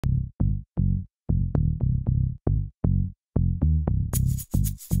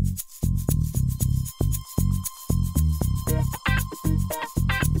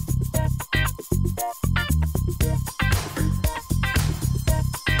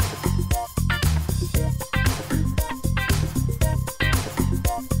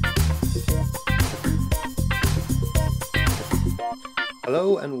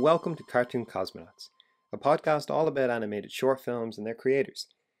Hello and welcome to Cartoon Cosmonauts, a podcast all about animated short films and their creators.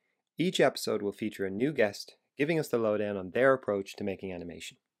 Each episode will feature a new guest, giving us the lowdown on their approach to making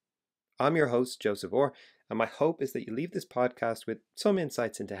animation. I'm your host, Joseph Orr, and my hope is that you leave this podcast with some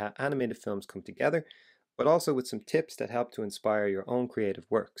insights into how animated films come together, but also with some tips that help to inspire your own creative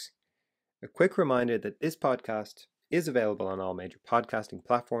works. A quick reminder that this podcast is available on all major podcasting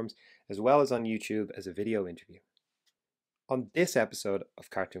platforms, as well as on YouTube as a video interview. On this episode of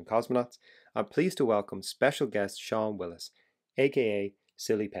Cartoon Cosmonauts, I'm pleased to welcome special guest Seán Willis, aka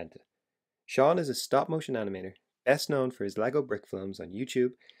Sillypenta. Seán is a stop-motion animator, best known for his Lego brick films on YouTube,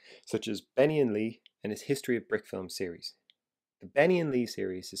 such as Benny and Lee and his History of Brick Film series. The Benny and Lee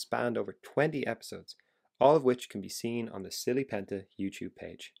series has spanned over 20 episodes, all of which can be seen on the Sillypenta YouTube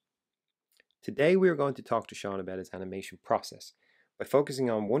page. Today we are going to talk to Seán about his animation process, by focusing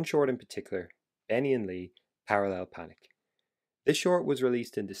on one short in particular, Benny and Lee, Parallel Panic. This short was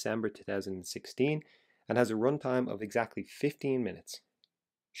released in December 2016 and has a runtime of exactly 15 minutes.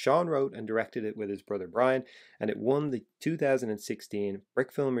 Seán wrote and directed it with his brother Brian, and it won the 2016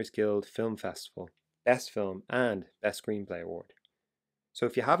 Brick Filmers Guild Film Festival Best Film and Best Screenplay Award. So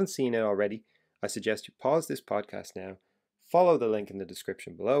if you haven't seen it already, I suggest you pause this podcast now, follow the link in the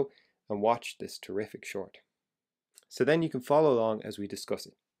description below, and watch this terrific short. So then you can follow along as we discuss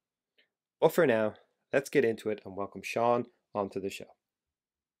it. But for now, let's get into it and welcome Seán onto the show.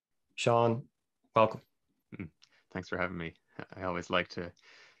 Seán, welcome. Thanks for having me. I always like to,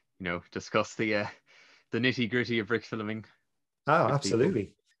 discuss the nitty gritty of brick filming. Oh, absolutely.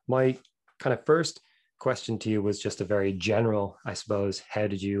 People. My kind of first question to you was just a very general, I suppose. How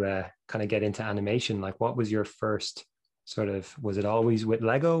did you kind of get into animation? Like, what was your first sort of? Was it always with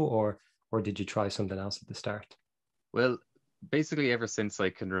Lego, or did you try something else at the start? Well, basically, ever since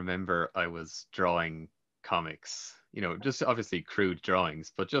I can remember, I was drawing comics. Just obviously crude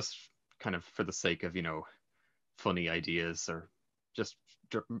drawings, but just kind of for the sake of, funny ideas or just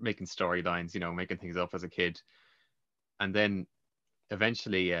making storylines, making things up as a kid. And then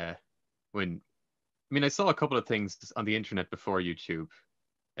eventually I saw a couple of things on the internet before YouTube,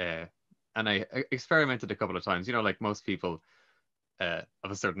 and I experimented a couple of times, like most people of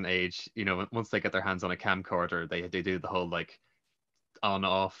a certain age, once they get their hands on a camcorder, they do the whole like on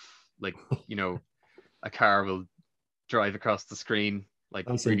off, like, a car will drive across the screen like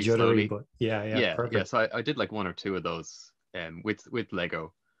really slowly. But yeah. So I did like one or two of those with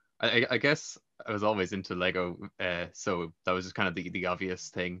Lego. I guess I was always into Lego, so that was just kind of the obvious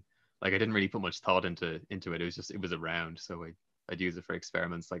thing. Like I didn't really put much thought into it. It was around, so I'd use it for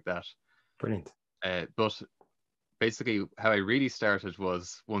experiments like that. Brilliant. But basically, how I really started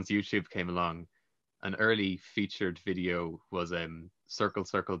was once YouTube came along. An early featured video was Circle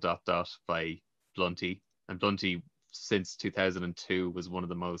Circle Dot Dot by Blunty, and Blunty since 2002 was one of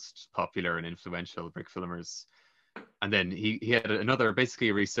the most popular and influential brick filmers. And then he had another, basically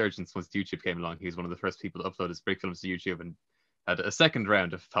a resurgence once YouTube came along. He was one of the first people to upload his brick films to YouTube and had a second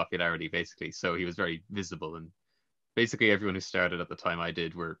round of popularity, basically. So he was very visible, and basically everyone who started at the time I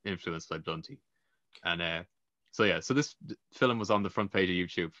did were influenced by Blunty. And so this film was on the front page of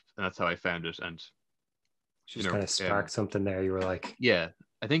YouTube, and that's how I found it. And just kind of sparked something there. You were like, yeah.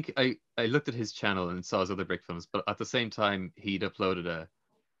 I think I looked at his channel and saw his other brick films, but at the same time he'd uploaded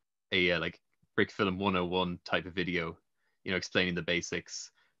a like brick film 101 type of video, explaining the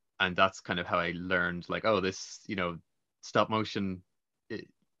basics, and that's kind of how I learned like, oh, this, stop motion,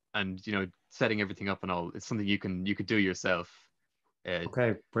 and setting everything up and all, it's something you could do yourself.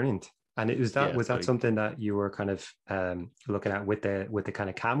 Okay, brilliant. And was that something that you were kind of looking at with the kind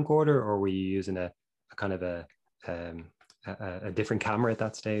of camcorder, or were you using a kind of a different camera at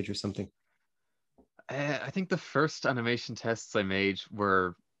that stage or something? I think the first animation tests I made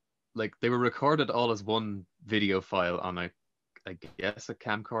were like, they were recorded all as one video file on I guess a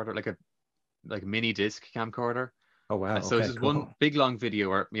camcorder, like a mini disc camcorder. Oh wow. So it's just one big long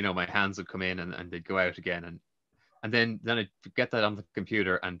video where my hands would come in and they'd go out again, and then I'd get that on the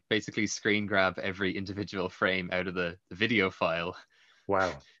computer and basically screen grab every individual frame out of the video file.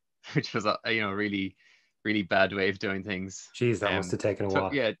 Wow. Which was a really, really bad way of doing things. Jeez, that must have taken a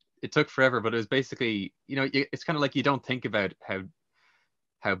while. Yeah, it took forever, but it was basically, it's kind of like you don't think about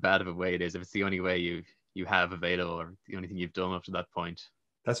how bad of a way it is if it's the only way you have available, or the only thing you've done up to that point.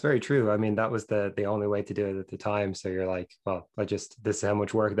 That's very true. I mean, that was the only way to do it at the time. So you're like, well, this is how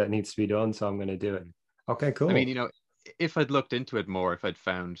much work that needs to be done, so I'm going to do it. Okay, cool. I mean, if I'd looked into it more, if I'd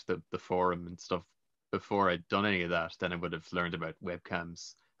found the forum and stuff before I'd done any of that, then I would have learned about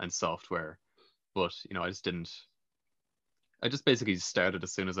webcams and software. But I just didn't. I just basically started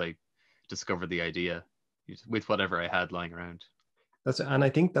as soon as I discovered the idea with whatever I had lying around. And I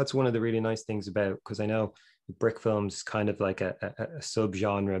think that's one of the really nice things about, because I know brick films is kind of like a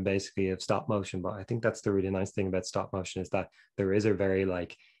subgenre basically of stop motion, but I think that's the really nice thing about stop motion is that there is a very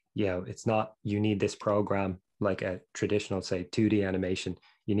like, it's not you need this program like a traditional say 2D animation.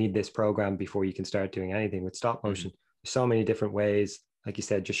 You need this program before you can start doing anything with stop Hmm. motion. There's so many different ways, like you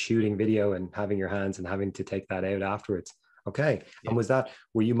said, just shooting video and having your hands and having to take that out afterwards. Okay. Yeah. And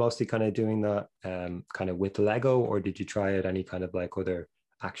were you mostly kind of doing that kind of with Lego, or did you try out any kind of like other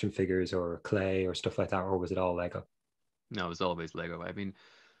action figures or clay or stuff like that, or was it all Lego? No, it was always Lego. I mean,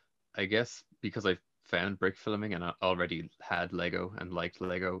 I guess because I found brick filming and I already had Lego and liked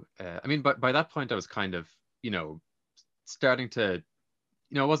Lego. I mean, by that point, I was kind of, you know, starting to,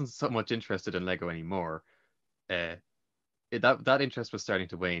 I wasn't so much interested in Lego anymore. Uh, that interest was starting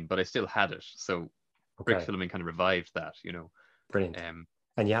to wane, but I still had it. So brick Okay, filming kind of revived that. brilliant. Um,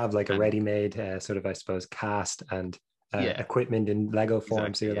 And you have like a and ready-made sort of, I suppose, cast and yeah, equipment in Lego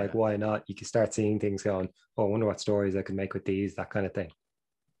form. So exactly. you're like, Yeah. why not? You can start seeing things going, oh, I wonder what stories I could make with these, that kind of thing.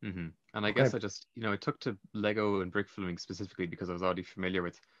 And I Okay. guess I just, I took to Lego and brick filming specifically because I was already familiar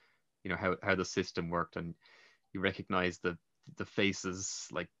with, how the system worked, and you recognize the faces,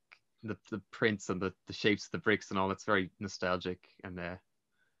 like the prints and the shapes of the bricks and all. It's very nostalgic, and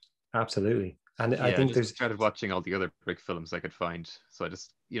Absolutely. And I yeah, I think just there's, started watching all the other brick films I could find. So I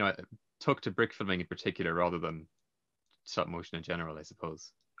just, I took to brick filming in particular rather than stop motion in general, I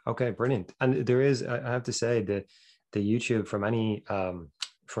suppose. okay, brilliant. And there is, I have to say, the YouTube from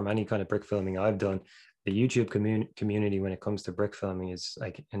any kind of brick filming I've done, the YouTube community when it comes to brick filming is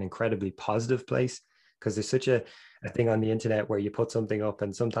like an incredibly positive place because there's such a thing on the internet where you put something up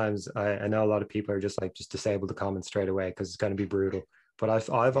and sometimes I know a lot of people are just like just disable the comments straight away because it's going to be brutal. But I've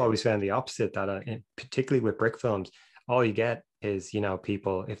Yeah. always found the opposite that particularly with brick films, all you get is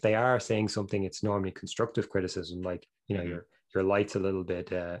people if they are saying something, it's normally constructive criticism, like Hmm. your light's a little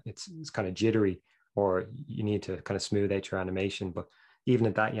bit it's kind of jittery, or you need to kind of smooth out your animation. But even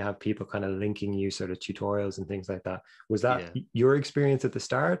at that, you have people kind of linking you sort of tutorials and things like that. Was that Yeah. your experience at the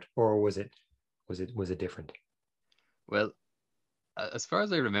start, or was it different? Well, as far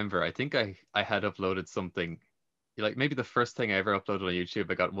as I remember, I think I had uploaded something. Like maybe the first thing I ever uploaded on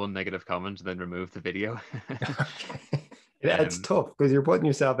YouTube, I got one negative comment and then removed the video. It's um, tough because you're putting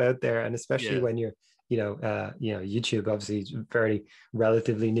yourself out there, and especially yeah. when you're YouTube obviously is a very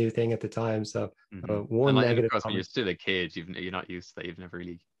relatively new thing at the time. So And one like, and of negative course, when you're comment. still a kid, you're not used to that. You've never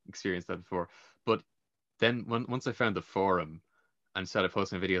really experienced that before. But then once I found the forum and started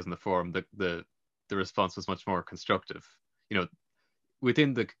posting videos in the forum, the response was much more constructive. You know,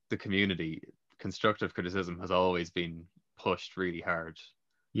 within the community, constructive criticism has always been pushed really hard.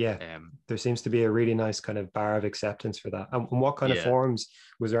 Yeah, Um, there seems to be a really nice kind of bar of acceptance for that. And what kind of yeah. forums,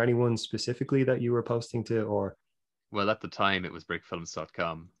 was there anyone specifically that you were posting to, or? Well, at the time it was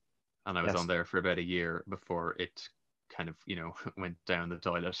brickfilms.com, and I was on Yes. there for about a year before it kind of, went down the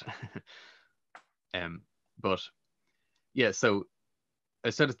toilet. um, but yeah, so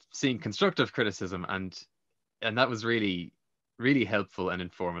I started seeing constructive criticism, and that was really, really helpful and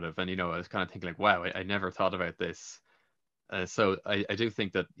informative. And I was kind of thinking like, wow, I never thought about this. So I do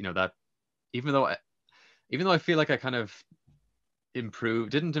think that that even though I, even though I feel like I kind of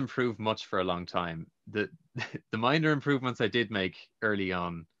didn't improve much for a long time, the minor improvements I did make early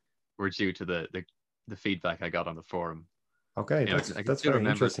on were due to the feedback I got on the forum. Okay, I can that's still very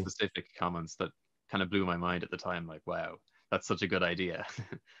remember interesting. specific comments that kind of blew my mind at the time. Like, wow, that's such a good idea.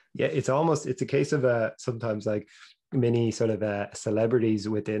 Yeah, it's a case of sometimes like many sort of celebrities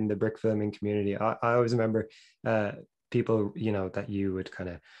within the brick filming community. I always remember uh people, that you would kind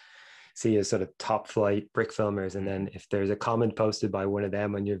of see as sort of top flight brick filmers, and then Mhm. if there's a comment posted by one of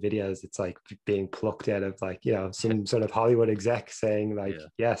them on your videos, it's like being plucked out of like some sort of Hollywood exec saying like Yeah.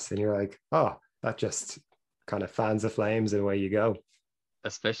 yes, and you're like, oh, that just kind of fans the flames and away you go.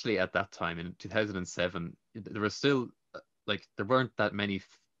 Especially at that time in 2007, there was still like there weren't as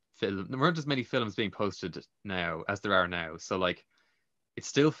many films being posted now as there are now. So like it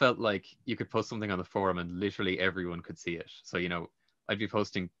still felt like you could post something on the forum and literally everyone could see it. So I'd be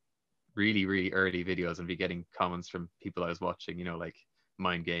posting really, really early videos and be getting comments from people I was watching, like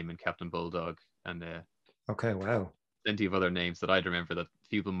Mind Game and Captain Bulldog and Okay, wow. plenty of other names that I'd remember that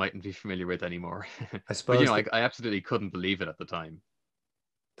people mightn't be familiar with anymore. I But suppose I absolutely couldn't believe it at the time.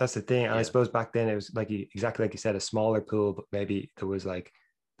 that's the thing. And I Yeah. suppose back then it was like exactly like you said, a smaller pool, but maybe there was like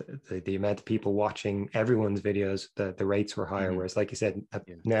the amount of people watching everyone's videos, the rates were higher. Hmm. Whereas, like you said,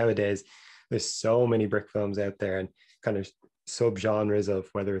 Yeah. nowadays there's so many brick films out there and kind of subgenres of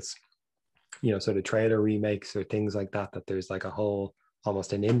whether it's sort of trailer remakes or things like that. There's like a whole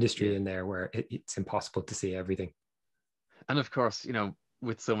almost an industry Yeah. in there where it's impossible to see everything. And of course,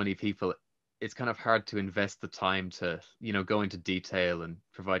 with so many people, it's kind of hard to invest the time to, go into detail and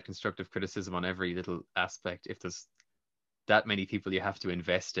provide constructive criticism on every little aspect if there's that many people you have to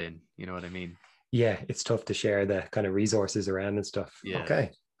invest in. You know what I mean? Yeah, it's tough to share the kind of resources around and stuff. Yeah.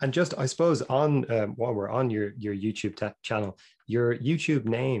 Okay. And just, I suppose, on while we're on your YouTube channel, your YouTube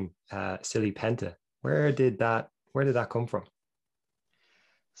name, Sillypenta, where did that come from?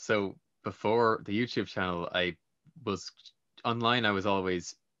 So before the YouTube channel, I was online. I was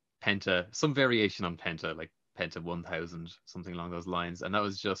always Penta, some variation on Penta, like Penta 1000, something along those lines. And that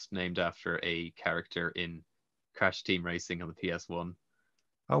was just named after a character in Crash Team Racing on the PS1.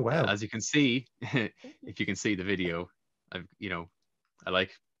 Oh wow. As you can see, if you can see the video, I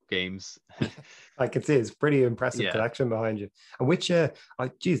like games. I can see it's pretty impressive Yeah, collection behind you. And which,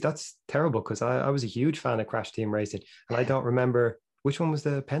 geez, that's terrible because I was a huge fan of Crash Team Racing, and I don't remember which one was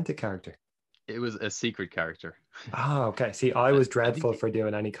the Penta character. it was a secret character. Ah, okay. See, I I, was I think, dreadful for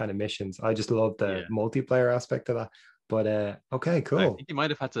doing any kind of missions. I just loved the yeah, multiplayer aspect of that. But okay, I cool. think you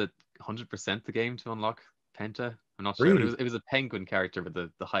might have had to 100% the game to unlock Penta. I'm not sure, but it was Really, it was a penguin character with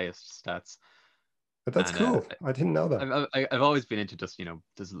the highest stats. but that's And cool. I didn't know that. I've always been into just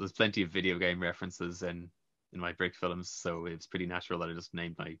there's plenty of video game references in my brick films, so it's pretty natural that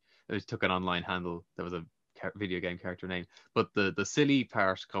I just took an online handle that was a video game character name. But the silly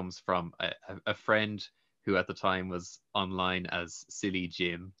part comes from a friend who at the time was online as Silly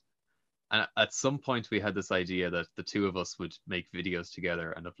Jim. And at some point, we had this idea that the two of us would make videos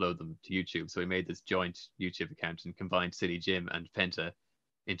together and upload them to YouTube. So we made this joint YouTube account and combined Silly Jim and Penta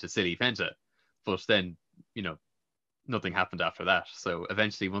into Sillypenta. But then, you know, nothing happened after that. So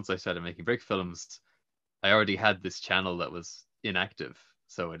eventually, once I started making brick films, I already had this channel that was inactive.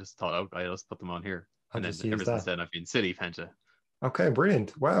 So I just thought, oh, I'll just put them on here. I'll And then just use ever since that. then, I've been Sillypenta. Okay,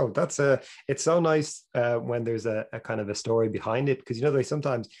 brilliant. Wow, it's so nice when there's a kind of a story behind it because they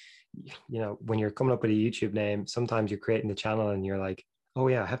sometimes, when you're coming up with a YouTube name, sometimes you're creating the channel and you're like, oh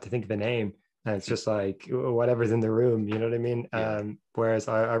yeah, I have to think of a name, and it's just like whatever's in the room. You know what I mean? Yeah, Whereas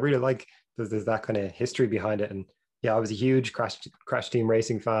I really like there's that kind of history behind it, and yeah, I was a huge Crash Team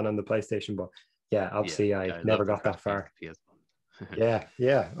Racing fan on the PlayStation, but yeah, yeah, obviously yeah. I I never love the got Crash that games far. on PS1. Yeah,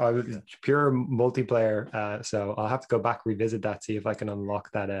 yeah. I was Yeah. pure multiplayer. So I'll have to go back, revisit that, see if I can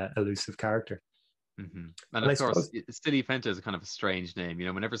unlock that elusive character. And And I of course, suppose, Silly Fenta is a kind of a strange name.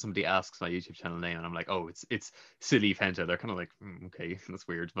 Whenever somebody asks my YouTube channel name, and I'm like, "Oh, it's Silly Fenta," they're kind of like, "Okay, that's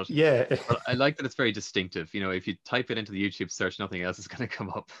weird." But yeah, but I like that it's very distinctive. If you type it into the YouTube search, nothing else is going to come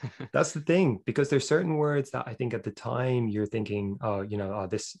up. that's the thing because there's certain words that I think at the time you're thinking, oh, oh,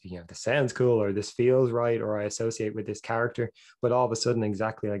 this sounds cool or this feels right or I associate with this character. But all of a sudden,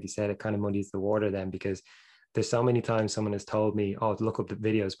 exactly like you said, it kind of muddies the water then because there's so many times someone has told me, oh, look up the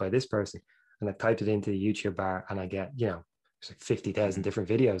videos by this person. And I've typed it into the YouTube bar and I get, there's like 50,000 Mhm. different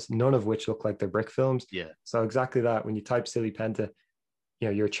videos, none of which look like they're brick films. Yeah, So exactly that, when you type Silly Penta,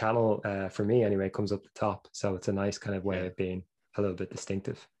 your channel, for me anyway, comes up the top. So it's a nice kind of way yeah, of being a little bit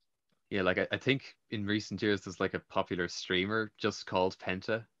distinctive. yeah. Like I think in recent years, there's like a popular streamer just called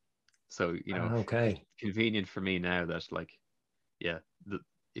Penta. So Okay. convenient for me now that like yeah,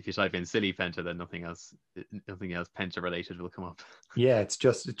 if you type in Silly Penta, then nothing else Penta related will come up. Yeah, it's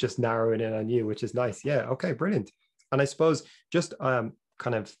just narrowing in on you, which is nice. Yeah, okay, brilliant. And I suppose just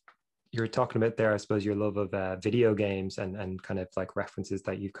kind of you're talking about there, I suppose your love of video games and kind of like references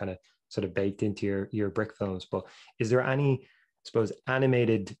that you've kind of sort of baked into your brick films. But is there any, I suppose,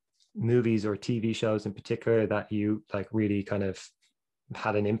 animated movies or TV shows in particular that you like really kind of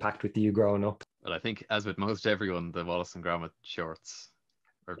had an impact with you growing up? But I think, as with most everyone, the Wallace and Gromit shorts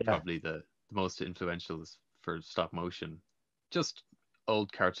are Yeah. probably the most influential for stop motion. Just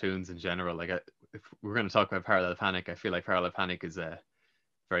old cartoons in general. If we're going to talk about Parallel Panic, I feel like Parallel Panic is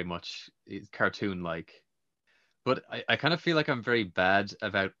very much cartoon like. But I kind of feel like I'm very bad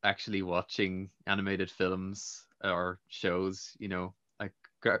about actually watching animated films or shows. I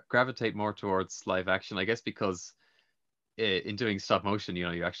gravitate more towards live action, I guess, because in doing stop motion,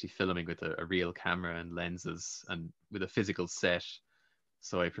 you're actually filming with a real camera and lenses and with a physical set.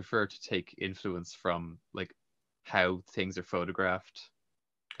 So I prefer to take influence from like how things are photographed.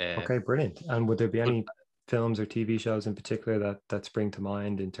 Uh, Okay, brilliant. And would there be but any films or TV shows in particular that spring to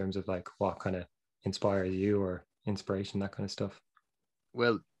mind in terms of like what kind of inspires you or inspiration, that kind of stuff?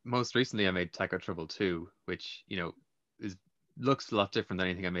 well, most recently I made Taco Trouble 2, which is looks a lot different than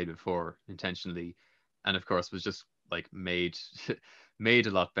anything I made before intentionally, and of course was just like made made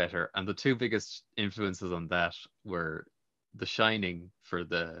a lot better. And the two biggest influences on that were The Shining for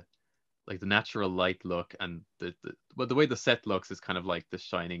the natural light look, and the way the set looks is kind of like the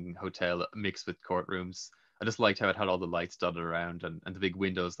Shining hotel mixed with courtrooms. I just liked how it had all the lights dotted around and the big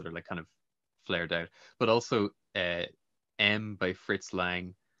windows that are like kind of flared out. But also M by Fritz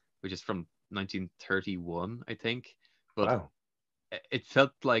Lang, which is from 1931, I think. But Wow. it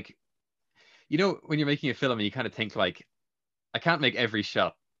felt like, when you're making a film and you kind of think like, I can't make every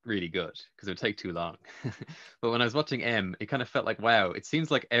shot really good because it would take too long. But when I was watching M, it kind of felt like, wow, it seems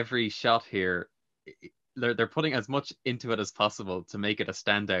like every shot here, they're putting as much into it as possible to make it a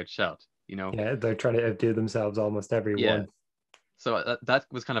standout shot, Yeah, they're trying to outdo themselves almost every Yeah. one. So that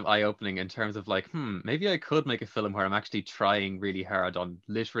was kind of eye-opening in terms of like, maybe I could make a film where I'm actually trying really hard on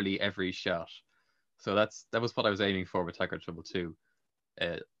literally every shot. So that was what I was aiming for with Tiger Trouble 2.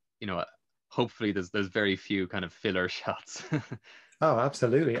 Uh, you know, hopefully there's very few kind of filler shots. Oh,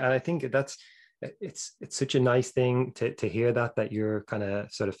 absolutely. And I think it's such a nice thing to hear that your kind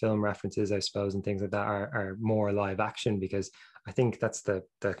of sort of film references, I suppose, and things like that are more live action, because I think that's the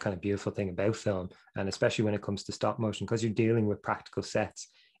kind of beautiful thing about film, and especially when it comes to stop motion, because you're dealing with practical sets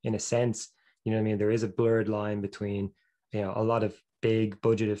in a sense. You know what I mean? There is a blurred line between, a lot of big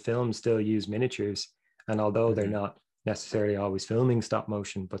budgeted films still use miniatures, and although they're Mhm. not necessarily always filming stop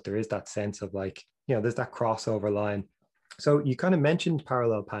motion, but there is that sense of like, there's that crossover line. So you kind of mentioned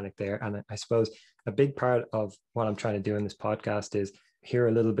parallel panic there, and I suppose a big part of what I'm trying to do in this podcast is hear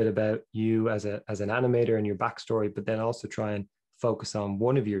a little bit about you as an animator and your backstory, but then also try and focus on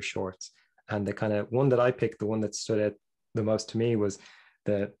one of your shorts. And the kind of one that I picked, the one that stood out the most to me, was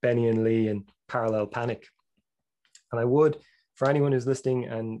the Benny and Lee and Parallel Panic. And I would, for anyone who's listening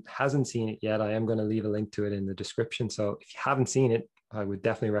and hasn't seen it yet, I am going to leave a link to it in the description. So if you haven't seen it, I would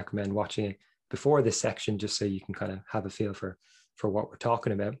definitely recommend watching it before this section, just so you can kind of have a feel for what we're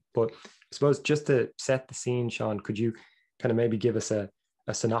talking about. But I suppose just to set the scene, Seán, could you kind of maybe give us a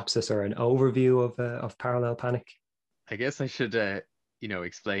synopsis or an overview of Parallel Panic? I guess I should,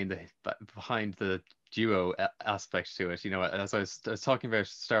 explain the behind the duo aspect to it. As I was talking about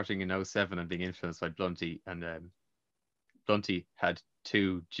starting in '07 and being influenced by Blunty, and Blunty had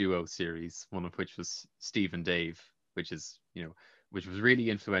two duo series, one of which was Steve and Dave, which is, which was really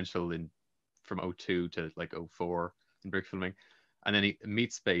influential in from '02 to like '04 in brick filming. And then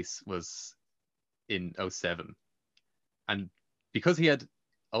Meat Space was in '07. And because he had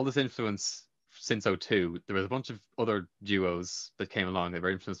all this influence since '02, there was a bunch of other duos that came along that were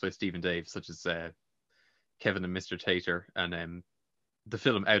influenced by Steve and Dave, such as Kevin and Mr. Tater, and the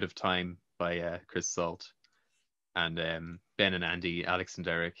film Out of Time by Chris Salt, and Ben and Andy, Alex and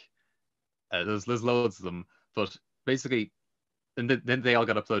Derek. There's loads of them, but basically, and then they all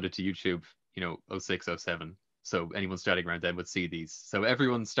got uploaded to YouTube, '06, '07. So anyone starting around then would see these. So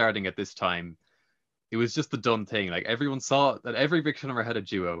everyone starting at this time, it was just the done thing. Like everyone saw that every big filmer had a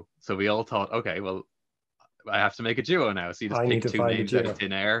duo. So we all thought, okay, well, I have to make a duo now. So you just I need pick to two find a names out of duo.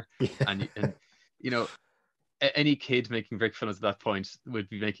 thin air, Yeah. and you know, any kid making brick films at that point would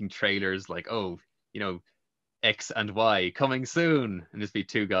be making trailers like, oh, you know, X and Y coming soon, and just be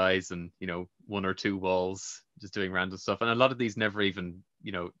two guys and one or two walls just doing random stuff. And a lot of these never even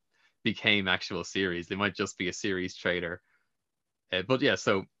became actual series. They might just be a series trailer. But yeah,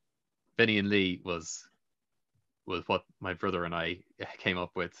 so Benny and Lee was what my brother and I came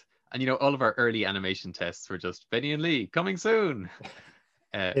up with. And all of our early animation tests were just Benny and Lee coming soon.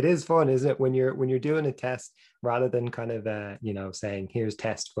 Uh, It is fun, isn't it, when you're doing a test rather than kind of saying here's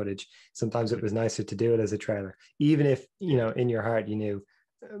test footage. Sometimes it was nicer to do it as a trailer, even if yeah. in your heart you knew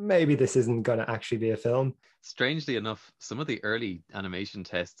maybe this isn't going to actually be a film. Strangely enough, some of the early animation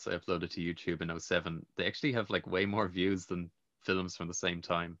tests I uploaded to YouTube in '07, they actually have like way more views than films from the same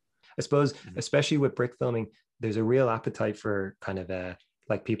time. I suppose, Mhm. especially with brick filming, there's a real appetite for kind of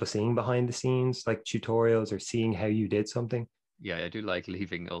like people seeing behind the scenes, like tutorials or seeing how you did something. Yeah, I do like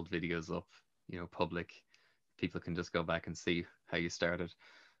leaving old videos up, public. People can just go back and see how you started.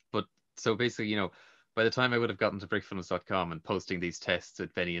 But so basically, by the time I would have gotten to brickfilms.com and posting these tests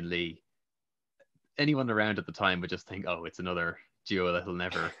with Benny and Lee, anyone around at the time would just think, oh, it's another duo that'll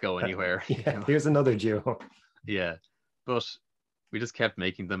never go anywhere, Yeah, here's another duo. Yeah. But we just kept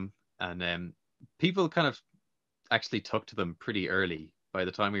making them, and people kind of actually took to them pretty early. By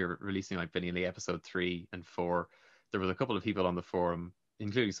the time we were releasing like Benny and Lee episode 3 and 4, there was a couple of people on the forum,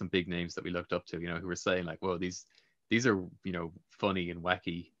 including some big names that we looked up to, who were saying like, "Whoa, these are funny and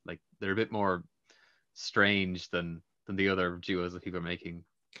wacky. Like they're a bit more strange than the other duos that people are making."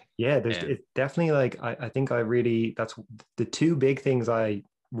 Yeah, there's Um, it's definitely like I think I really that's the two big things I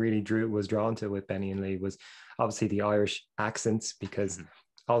really was drawn to with Benny and Lee was obviously the Irish accents, because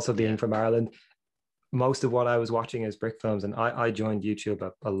also being yeah, from Ireland, most of what I was watching is brick films, and I joined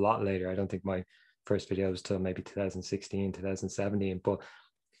YouTube a lot later. I don't think my first video was till maybe 2016, 2017, but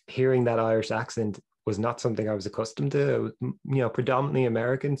hearing that Irish accent was not something I was accustomed to. It was, predominantly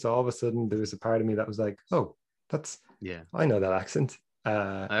American. So all of a sudden there was a part of me that was like, oh, that's, Yeah. I know that accent.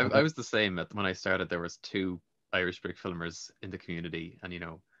 I was the same when I started. There was two Irish brick filmers in the community, and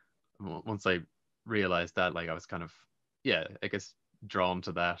once I realized that, like I was kind of, yeah, I guess drawn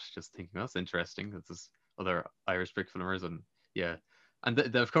to that, just thinking, oh, that's interesting. This is other Irish brick filmers, and yeah, and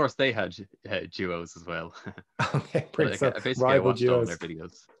of course they had duos as well. Okay, But brilliant. So basically, I rival watched all duos. their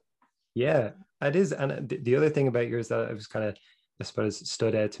videos. Yeah, it is. And the other thing about yours that it was kind of, I suppose,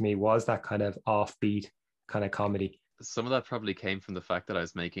 stood out to me was that kind of offbeat kind of comedy. Some of that probably came from the fact that I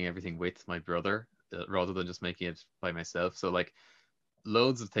was making everything with my brother rather than just making it by myself. So like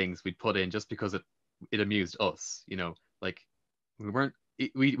loads of things we'd put in just because it amused us, like we weren't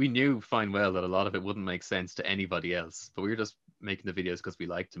we knew fine well that a lot of it wouldn't make sense to anybody else, but we were just making the videos because we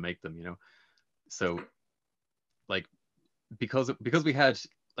liked to make them. So like because we had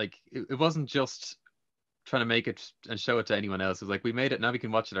like it wasn't just trying to make it and show it to anyone else. It was like we made it, now we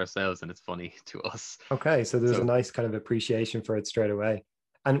can watch it ourselves and it's funny to us. Okay, so there's a So nice kind of appreciation for it straight away.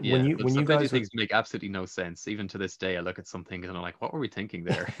 And when yeah, you but when you plenty guys of were, things make absolutely no sense. Even to this day, I look at something and I'm like, what were we thinking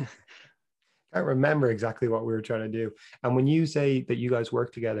there? I can't remember exactly what we were trying to do. And when you say that you guys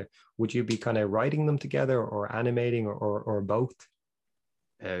work together, would you be kind of writing them together or animating or both?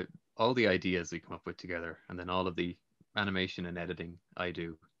 uh, all the ideas we come up with together, and then all of the animation and editing I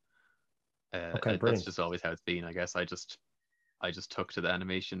do. Okay, That's brilliant. just always how it's been. I guess I just took to the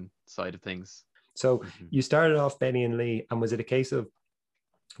animation side of things. So Hmm. you started off Benny and Lee, and was it a case of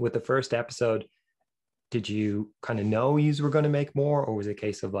with the first episode, did you kind of know you were going to make more, or was it a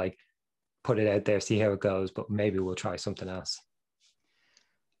case of like put it out there, see how it goes, but maybe we'll try something else?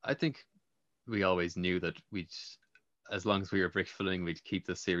 I think we always knew that as long as we were brick filling, we'd keep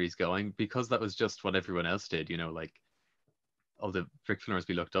the series going because that was just what everyone else did. Like all the brick fillers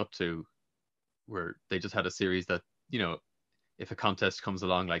we looked up to were they just had a series that if a contest comes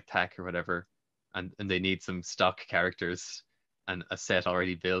along like TAC or whatever, and they need some stock characters and a set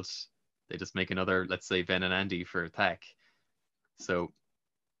already built, they just make another, let's say, Ben and Andy for TAC. So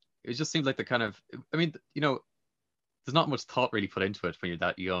it just seemed like the kind of, I mean, there's not much thought really put into it when you're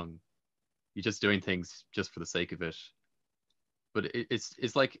that young. You're just doing things just for the sake of it. But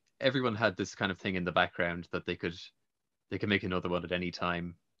it's like everyone had this kind of thing in the background that they could make another one at any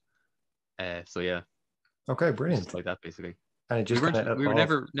time. So yeah, Okay, it was just brilliant. like that basically. And it we just weren't kind of we were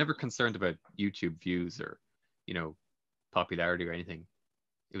evolved. never concerned about YouTube views or you know popularity or anything.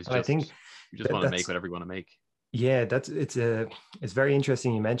 It was And I think just you just that want to make that's whatever you want to make. yeah, it's very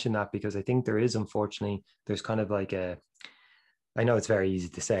interesting you mentioned that because I think there is unfortunately there's kind of like a I know it's very easy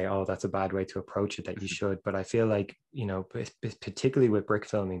to say, oh, that's a bad way to approach it, that you should. But I feel like, particularly with brick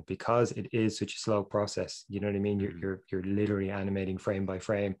filming, because it is such a slow process, you know what I mean? You're, Mhm. you're, you're literally animating frame by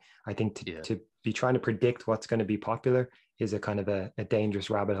frame. I think Yeah. to be trying to predict what's going to be popular is a kind of a dangerous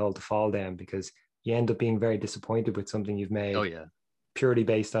rabbit hole to fall down because you end up being very disappointed with something you've Oh made yeah. purely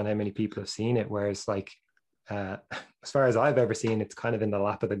based on how many people have seen it. Whereas like, uh, as far as I've ever seen, it's kind of in the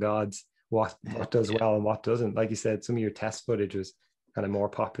lap of the gods what does Yeah. well and what doesn't. Like you said, some of your test footage was kind of more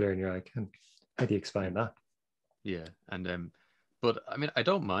popular, and you're like, how do you explain Mhm. that? Yeah. And but I mean, I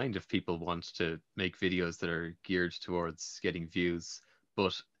don't mind if people want to make videos that are geared towards getting views,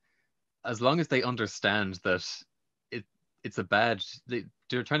 but as long as they understand that it it's a bad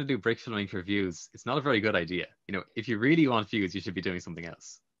they're trying to do brick filming for views, it's not a very good idea. If you really want views, you should be doing something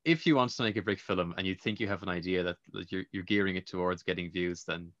else. If you want to make a brick film and you think you have an idea that you're gearing it towards getting views,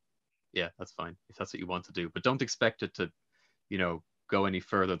 then yeah, that's fine if that's what you want to do. But don't expect it to, go any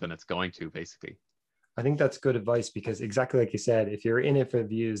further than it's going to, basically. I think that's good advice because exactly like you said, if you're in it for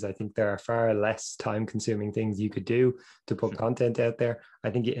views, I think there are far less time consuming things you could do to put content out there.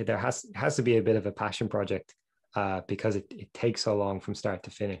 I think there has to be a bit of a passion project because it takes so long from start to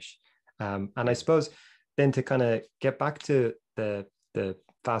finish. And I Yeah. suppose then to kind of get back to the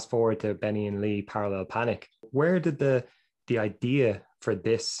fast forward to Benny and Lee Parallel Panic, where did the idea for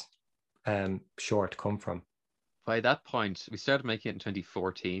this short come from? By that point, we started making it in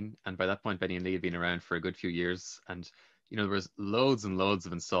 2014, and by that point, Benny and Lee had been around for a good few years, and there was loads and loads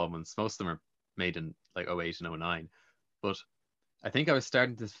of installments. Most of them are made in like '08 and '09, but I think I was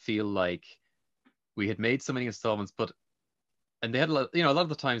starting to feel like we had made so many installments, and they had a lot of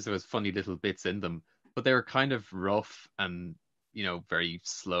the times there was funny little bits in them, but they were kind of rough and very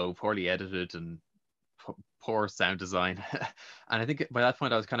slow, poorly edited, and poor sound design. And I think by that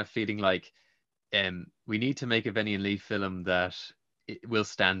point I was kind of feeling like we need to make a Benny and Lee film that it will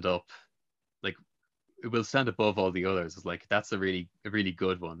stand up. Like it will stand above all the others. It's like that's a really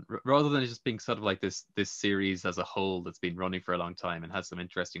good one, rather than it just being sort of like this series as a whole that's been running for a long time and has some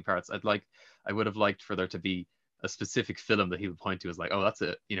interesting parts. I would have liked for there to be a specific film that he would point to as like, oh, that's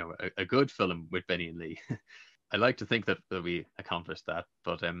a good film with Benny and Lee. I like to think that we accomplished that,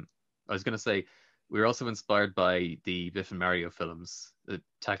 but I was going to say we were also inspired by the Biff and Mario films, the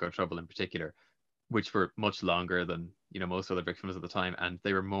Taco Trouble in particular, which were much longer than most other Brick films at the time, and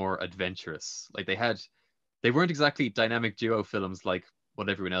they were more adventurous. Like they weren't exactly dynamic duo films like what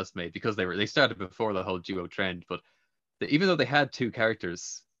everyone else made, because they started before the whole duo trend. But even though they had two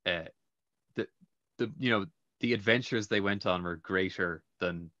characters, the the adventures they went on were greater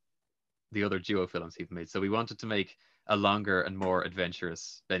than the other duo films he've made. So we wanted to make a longer and more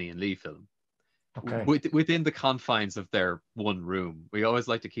adventurous Benny and Lee film Okay. within the confines of their one room. We always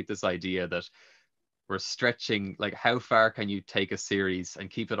like to keep this idea that we're stretching, like how far can you take a series and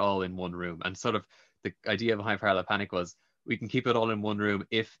keep it all in one room? And sort of the idea behind Parallel Panic was we can keep it all in one room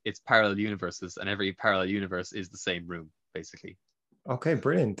if it's parallel universes, and every parallel universe is the same room, basically. Okay,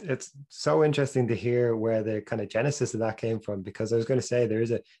 brilliant. It's so interesting to hear where the kind of genesis of that came from, because I was going to say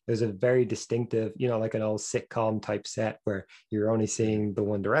there's a very distinctive, like an old sitcom type set where you're only Mm-hmm. seeing the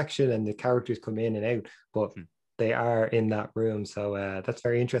one direction and the characters come in and out, but Mm-hmm. they are in that room. So that's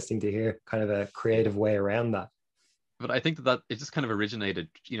very interesting to hear kind of a Yeah. creative way around that. But I think that it just kind of originated,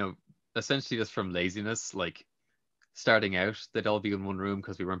 essentially just from laziness. Like starting out, they'd all be in one room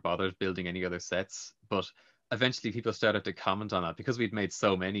because we weren't bothered building any other sets. But eventually, people started to comment on that because we'd made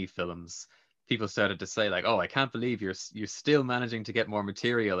so many films. People started to say like, "Oh, I can't believe you're still managing to get more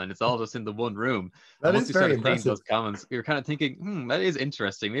material, and it's all just in the one room." And That once is we very started seeing impressive. those comments, we were kind of thinking, that is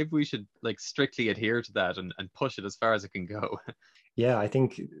interesting. Maybe we should like strictly adhere to that and push it as far as it can go." Yeah, I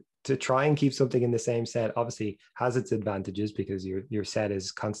think to try and keep something in the same set obviously has its advantages because your set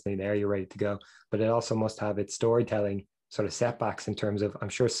is constantly there, you're ready to go. But it also must have its storytelling sort of setbacks in terms of, I'm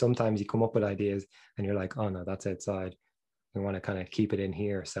sure sometimes you come up with ideas and you're like, oh no, that's outside. We want to kind of keep it in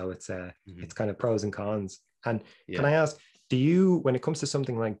here. So it's Mhm. kind of pros and cons. And can Yeah. I ask, do you, when it comes to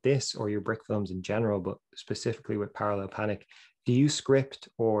something like this or your brick films in general, but specifically with Parallel Panic, do you script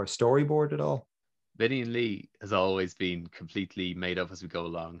or storyboard at all? Benny and Lee has always been completely made up as we go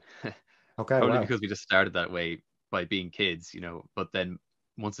along. Okay, Probably wow. because we just started that way by being kids, but then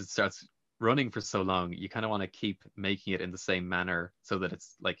once it starts running for so long, you kind of want to keep making it in the same manner so that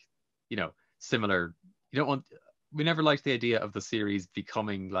it's like, similar. You don't want, we never liked the idea of the series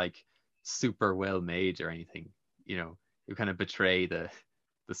becoming like super well made or anything, you kind of betray the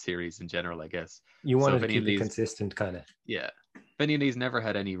series in general, I guess. You So wanted to Benny and keep it Lee's, consistent kind of. yeah, Benny and Lee's never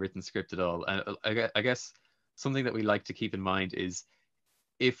had any written script at all. And I guess something that we like to keep in mind is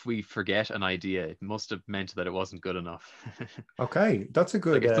if we forget an idea, it must have meant that it wasn't good enough. Okay,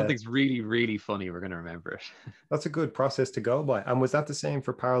 Like if something's really, really funny, we're gonna remember it. that's a good process to go by. And was that the same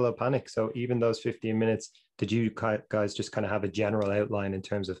for Parallel Panic? So even those 15 minutes, did you guys just kind of have a general outline in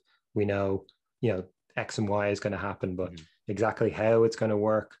terms of, we know, X and Y is going to happen, but Mhm. exactly how it's going to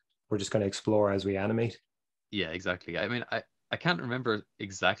work, we're just going to explore as we animate? Yeah, exactly. I mean, I can't remember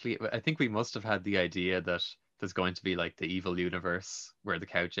exactly, but I think we must have had the idea that there's going to be like the evil universe where the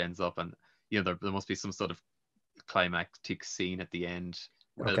couch ends up, and there must be some sort of climactic scene at the end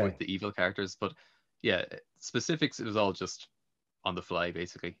with Okay. the evil characters. But yeah, specifics, it was all just on the fly,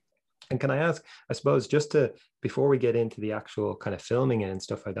 basically. And can I ask, I suppose, just to, before we get into the actual kind of filming and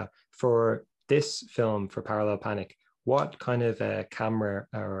stuff like that, for this film, for Parallel Panic, what kind of camera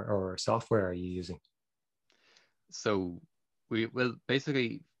or software are you using? So we well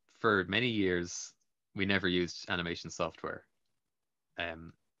basically for many years we never used animation software.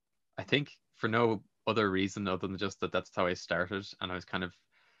 Um, I think for no other reason other than just that that's how I started, and I was kind of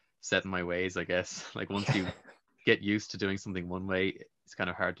set in my ways, I guess. Like once Yeah. you get used to doing something one way, it's kind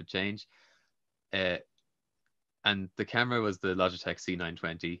of hard to change. Uh, and the camera was the Logitech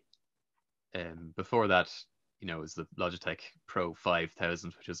C920. Before that, it was the Logitech Pro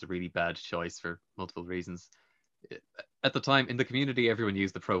 5000, which was a really bad choice for multiple reasons. At the time in the community, everyone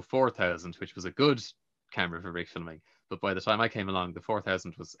used the Pro 4000, which was a good camera for rig filming. But by the time I came along, the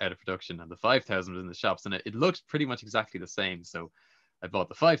 4000 was out of production and the 5000 was in the shops, and it looked pretty much exactly the same. So I bought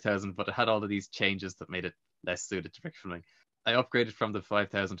the 5000, but it had all of these changes that made it less suited to rig filming. I upgraded from the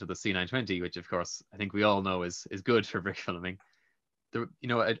 5000 to the C920, which of course I think we all know is good for brick filming.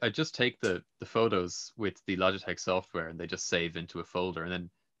 I just take the photos with the Logitech software and they just save into a folder, and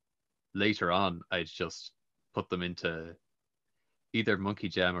then later on I'd just put them into either Monkey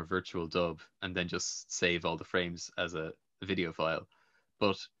Jam or Virtual Dub, and then just save all the frames as a video file.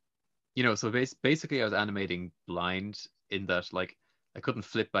 But so basically I was animating blind in that, like, I couldn't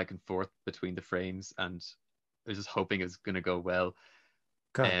flip back and forth between the frames, and I was just hoping it was going to go well.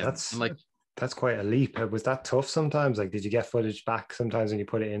 God, And like, that's quite a leap. Was that tough sometimes? Like, did you get footage back sometimes when you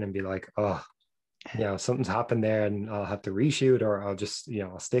put it in and be like, oh, something's happened there and I'll have to reshoot, or I'll just,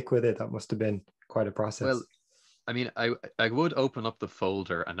 I'll stick with it? That must have been quite a well, process. I mean, I would open up the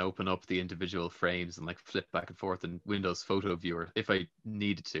folder and open up the individual frames and like flip back and forth in Windows Photo Viewer if I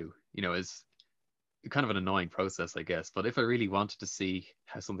needed to. Is kind of an annoying process, I guess. But if I really wanted to see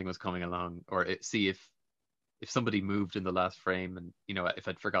how something was coming along, or see if somebody moved in the last frame, and if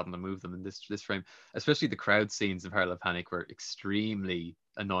I'd forgotten to move them in this frame, especially the crowd scenes in Parallel Panic were extremely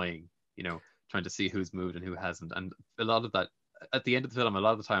annoying. Trying to see who's moved and who hasn't, and a lot of that at the end of the film, a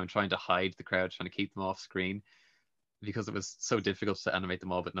lot of the time I'm trying to hide the crowd, trying to keep them off screen because it was so difficult to animate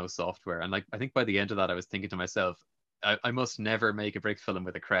them all with no software. And like I think by the end of that, I was thinking to myself, I must never make a brick film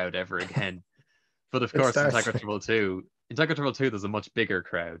with a crowd ever again. But of It course, in starts. Tiger Trouble 2, there's a much bigger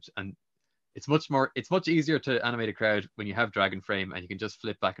crowd, and it's much easier to animate a crowd when you have drag and frame and you can just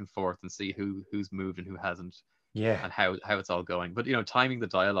flip back and forth and see who's moved and who hasn't, Yeah. and how it's all going. But timing the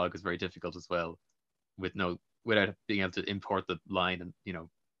dialogue is very difficult as well, without being able to import the line and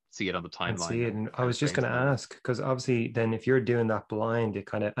see it on the And see timeline it. and And I how the was just frames going to move. ask, because obviously, then if you're doing that blind, it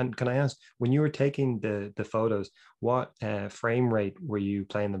kind of. And can I ask, when you were taking the photos, what frame rate were you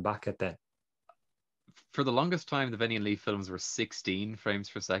playing them back at then? For the longest time, the Benny and Lee films were 16 frames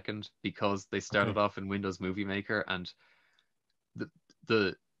per second because they started Okay. off in Windows Movie Maker, and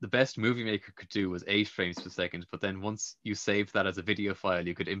the the best Movie Maker could do was 8 frames per second. But then once you saved that as a video file,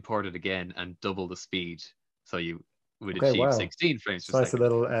 you could import it again and double the speed, so you would Okay. achieve Wow. 16 frames It's per nice, a second.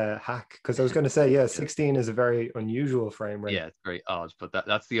 little hack, because I was going to say, yeah, Yeah, 16 is a very unusual frame rate. yeah, it's very odd, but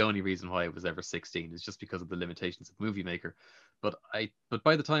that's the only reason why it was ever 16 is just because of the limitations of Movie Maker. But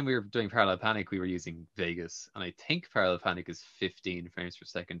by the time we were doing Parallel Panic, we were using Vegas, and I think Parallel Panic is 15 frames per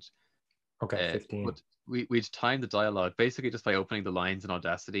second. Okay, 15. But we'd time the dialogue basically just by opening the lines in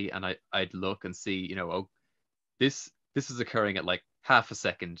Audacity, and I'd look and see, oh, this is occurring at like half a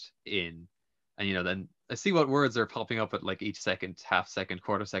second in, and then I see what words are popping up at like each second, half second,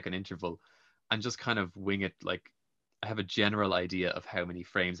 quarter second interval, and just kind of wing it. Like I have a general idea of how many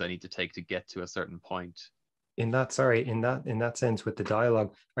frames I need to take to get to a certain point. In that sense, with the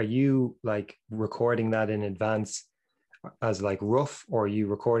dialogue, are you like recording that in advance as like rough, or are you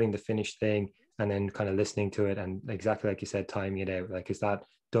recording the finished thing and then kind of listening to it and exactly like you said, timing it out? Like, is that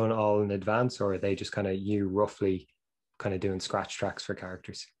done all in advance, or are they just kind of you roughly kind of doing scratch tracks for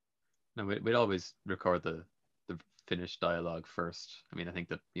characters? No, we'd always record the finished dialogue first. I mean, I think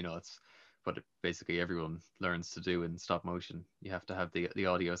that it's what basically everyone learns to do in stop motion. You have to have the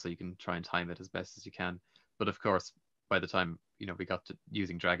audio so you can try and time it as best as you can. But of course, by the time we got to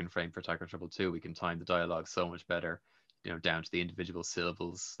using Dragon Frame for Tiger Trouble 2, we can time the dialogue so much better, down to the individual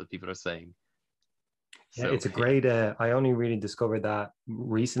syllables that people are saying. Yeah, So it's a yeah. great. I only really discovered that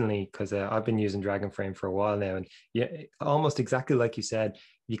recently because I've been using Dragon Frame for a while now, and yeah, almost exactly like you said,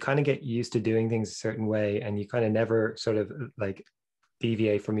 you kind of get used to doing things a certain way, and you kind of never sort of like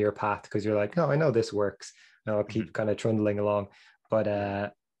deviate from your path because you're like, no, I know this works, and I'll Mhm. keep kind of trundling along. But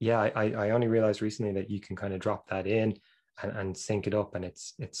Yeah. yeah, I only realized recently that you can kind of drop that in and sync it up, and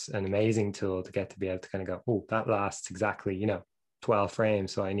it's an amazing tool to get to be able to kind of go, oh, that lasts exactly 12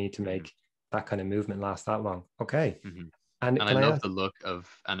 frames, so I need to Mhm. make that kind of movement last that long. Okay. Mhm. And And I can I love ask, the look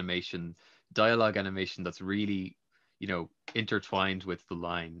of animation, dialogue animation that's really, intertwined with the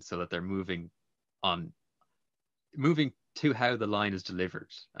line so that they're on moving to how the line is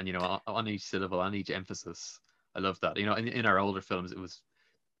delivered, and on each syllable, on each emphasis. I love that. In our older films, it was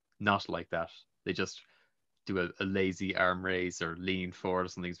not like that. They just do a lazy arm raise or lean forward or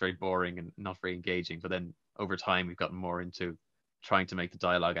something. It's very boring and not very engaging. But then over time, we've gotten more into trying to make the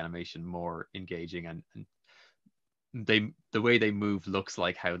dialogue animation more engaging, and the way they move looks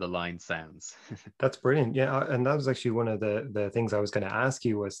like how the line sounds. that's brilliant. Yeah, and that was actually one of the things I was going to ask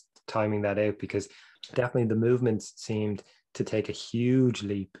you, was timing that out, because definitely the movements seemed to take a huge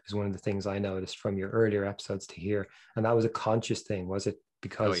leap, is one of the things I noticed from your earlier episodes to here. And that was a conscious thing, was it? Oh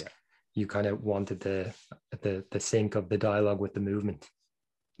Because yeah. you kind of wanted the sync of the dialogue with the movement.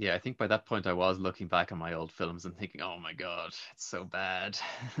 Yeah, I think by that point I was looking back on my old films and thinking, oh my God, it's so bad.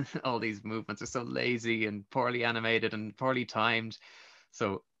 All these movements are so lazy and poorly animated and poorly timed.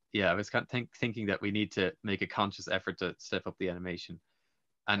 So yeah, I was kind of thinking that we need to make a conscious effort to step up the animation.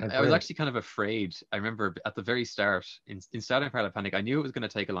 And I was Brilliant. actually kind of afraid. I remember at the very start, in starting Parallel Panic, I knew it was going to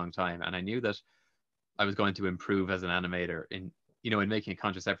take a long time, and I knew that I was going to improve as an animator in making a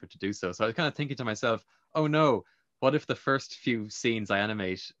conscious effort to do so. So I was kind of thinking to myself, oh no, what if the first few scenes I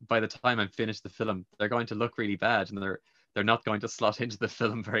animate, by the time I'm finished the film, they're going to look really bad, and they're not going to slot into the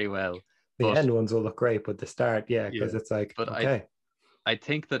film very well. The But end ones will look great, but the start, yeah, because yeah, it's like, but okay, I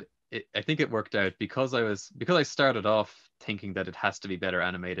think that I think it worked out because I started off thinking that it has to be better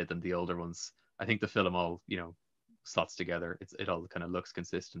animated than the older ones. I think the film all, slots together. It all kind of looks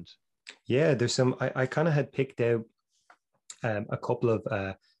consistent. yeah, there's some. I kind of had picked out a couple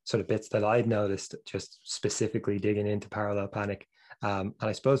of sort of bits that I'd noticed just specifically digging into Parallel Panic. And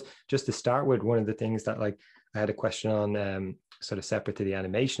I suppose just to start with, one of the things that like I had a question on, sort of separate to the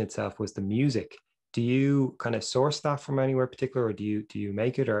animation itself, was the music. Do you kind of source that from anywhere particular, or do you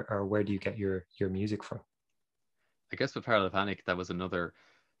make it, or where do you get your music from? I guess with Parallel Panic, that was another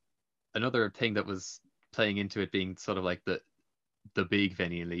thing that was playing into it being sort of like the big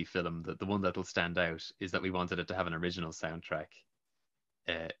Venny and Lee film, the one that'll stand out is that we wanted it to have an original soundtrack.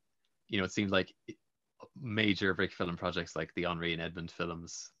 Uh, it seemed like major Brick film projects like the Henri and Edmund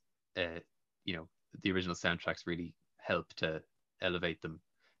films, uh, you know, the original soundtracks really help to elevate them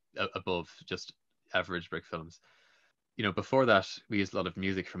above just average Brick films. Before that, we used a lot of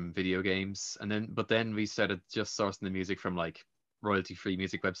music from video games, but then we started just sourcing the music from like royalty-free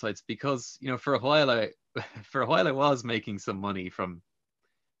music websites because for a while I for a while I was making some money from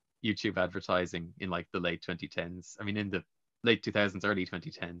YouTube advertising in like the late 2010s. I mean, in the late 2000s, early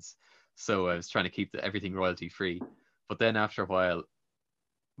 2010s. So I was trying to keep everything royalty free. But then after a while,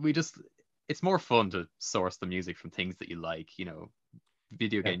 we just it's more fun to source the music from things that you like,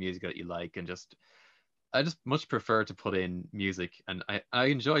 video Yeah. game music that you like, and I just much prefer to put in music, and I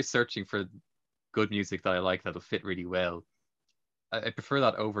enjoy searching for good music that I like that'll fit really well. I prefer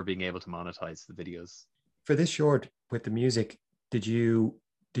that over being able to monetize the videos. For this short with the music, did you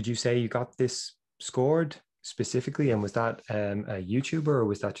did you say you got this scored specifically, and was that a YouTuber, or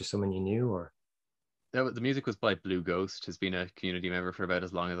was that just someone you knew, or? The music was by Blue Ghost, who's been a community member for about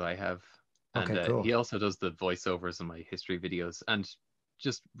as long as I have, and Okay, he cool. also does the voiceovers in my history videos and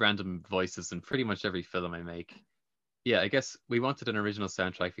just random voices in pretty much every film I make. Yeah, I guess we wanted an original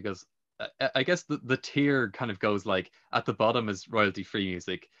soundtrack because I guess the tier kind of goes like at the bottom is royalty free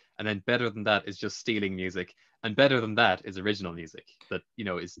music, and then better than that is just stealing music, and better than that is original music that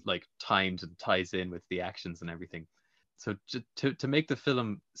is like timed and ties in with the actions and everything. So to make the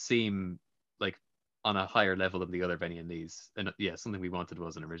film seem like on a higher level than the other Benny and Lee's, and yeah, something we wanted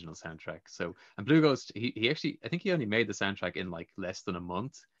was an original soundtrack. So and Blue Ghost, he actually I think he only made the soundtrack in like less than a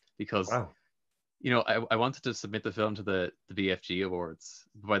month because Wow. I wanted to submit the film to the BFG Awards.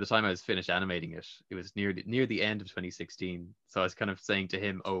 By the time I was finished animating it, it was near the end of 2016. So I was kind of saying to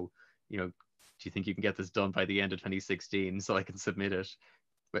him, "Oh, do you think you can get this done by the end of 2016 so I can submit it?"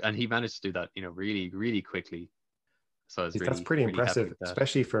 And he managed to do that, really, really quickly. So I was That's really, pretty really happy impressive, with that.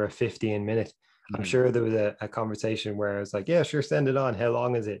 especially for a 15 minute. I'm Mhm. sure there was a conversation where I was like, yeah, sure, send it on. How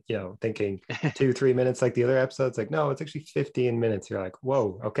long is it? Thinking 2, 3 minutes like the other episodes. Like, no, it's actually 15 minutes. You're like,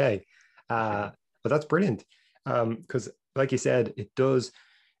 whoa, okay. Yeah. But that's brilliant. Because like you said, it does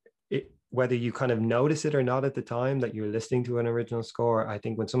it, whether you kind of notice it or not at the time that you're listening to an original score. I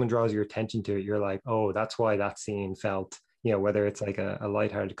think when someone draws your attention to it, you're like, oh, that's why that scene felt, whether it's like a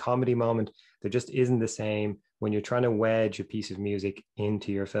lighthearted comedy moment, there just isn't the same when you're trying to wedge a piece of music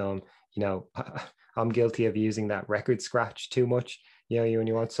into your film. I'm guilty of using that record scratch too much, when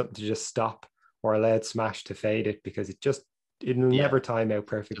you want something to just stop, or a loud smash to fade it, because it'll Yeah. never time out Just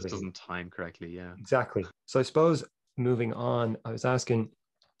perfectly. doesn't time correctly. Yeah. Exactly. So I suppose moving on, I was asking,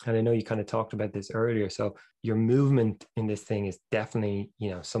 and I know you kind of talked about this earlier. So your movement in this thing is definitely,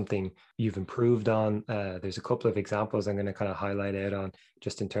 something you've improved on. There's a couple of examples I'm going to kind of highlight out on,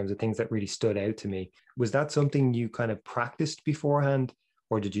 just in terms of things that really stood out to me. Was that something you kind of practiced beforehand,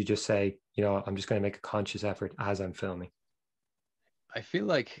 or did you just say, I'm just going to make a conscious effort as I'm filming? I feel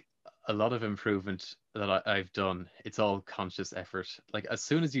like a lot of improvement that I've done, it's all conscious effort. Like as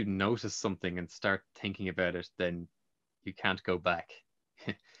soon as you notice something and start thinking about it, then you can't go back.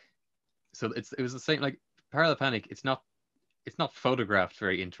 So it was the same like Parallel Panic. It's not photographed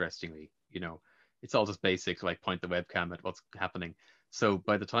very interestingly. It's all just basic like point the webcam at what's happening. So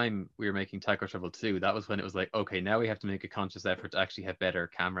by the time we were making Taco Trouble 2, that was when it was like, okay, now we have to make a conscious effort to actually have better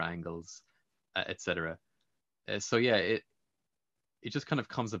camera angles, etc. So yeah, it just kind of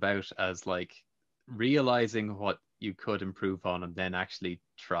comes about as like realizing what you could improve on and then actually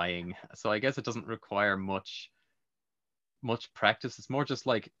trying. So I guess it doesn't require much practice. It's more just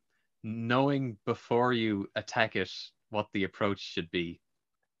like knowing before you attack it what the approach should be.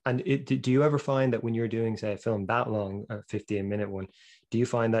 And do you ever find that when you're doing, say, a film that long, a 15-minute one, do you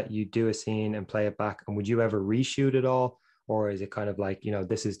find that you do a scene and play it back? And would you ever reshoot it all? Or is it kind of like,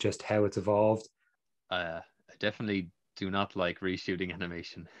 this is just how it's evolved? I definitely do not like reshooting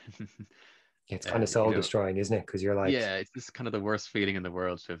animation. It's kind of soul destroying, isn't it? Because you're like, yeah, it's just kind of the worst feeling in the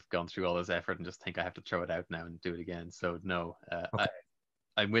world to have gone through all this effort and just think I have to throw it out now and do it again. So no, okay,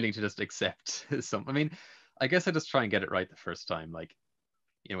 I'm willing to just accept some. I mean, I guess I just try and get it right the first time. Like,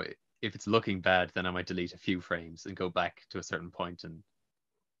 you know, if it's looking bad, then I might delete a few frames and go back to a certain point. And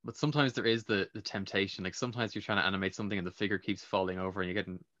but sometimes there is the temptation. Like sometimes you're trying to animate something and the figure keeps falling over and you're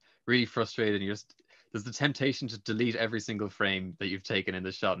getting really frustrated and you just there's the temptation to delete every single frame that you've taken in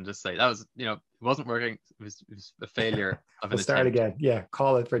the shot and just say that was it wasn't working. It was a failure of we'll an start attempt. again. Yeah,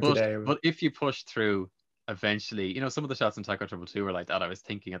 call it for But today. but if you push through, eventually, some of the shots in Taco Trouble 2 were like that. I was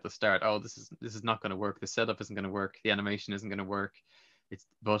thinking at the start, oh, this is not going to work. The setup isn't going to work. The animation isn't going to work.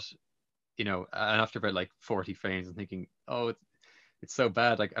 But and after about like 40 frames, I'm thinking, oh, it's so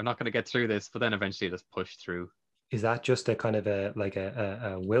bad. Like I'm not going to get through this. But then eventually, just push through. Is that just a kind of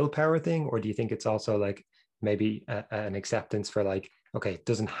a willpower thing, or do you think it's also like maybe an acceptance for like, okay, it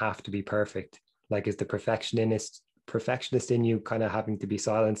doesn't have to be perfect? Like, is the perfectionist in you kind of having to be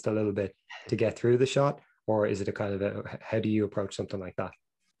silenced a little bit to get through the shot, or is it a kind of how do you approach something like that?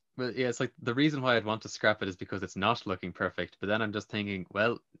 Well, yeah, it's like the reason why I'd want to scrap it is because it's not looking perfect. But then I'm just thinking,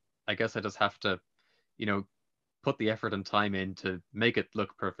 well, I guess I just have to, you know, put the effort and time in to make it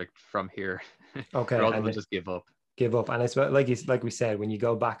look perfect from here, Okay, rather than and just give up. give up. And I suppose, like we said, when you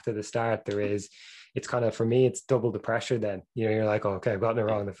go back to the start, it's kind of for me, it's double the pressure. Then you're like, oh, okay, I've gotten it Yeah,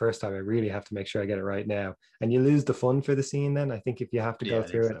 wrong the first time. I really have to make sure I get it right now, and you lose the fun for the scene. Then I think if you have to yeah, go I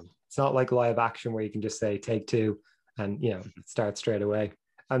think through it, so. it's not like live action where you can just say take two and start straight away.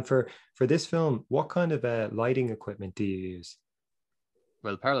 And for this film, what kind of lighting equipment do you use?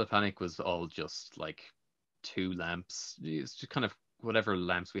 Well, Parallel Panic was all just like two lamps. It's just kind of whatever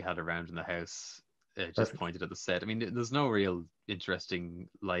lamps we had around in the house, just Perfect. pointed at the set. I mean, there's no real interesting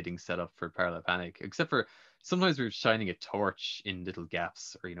lighting setup for Parallel Panic, except for sometimes we were shining a torch in little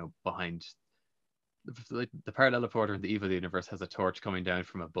gaps or, behind. Like the parallel porter in the Evil universe has a torch coming down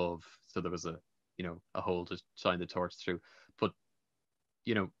from above, so there was a hole to shine the torch through. But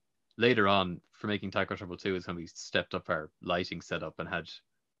you know, later on for making Taco Trouble 2 is when we stepped up our lighting setup and had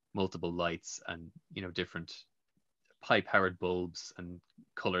multiple lights and different high powered bulbs and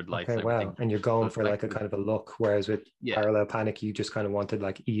colored lights Okay, and wow. everything. And you're So going it's for like like a kind of a look, whereas with yeah. Parallel Panic, you just kind of wanted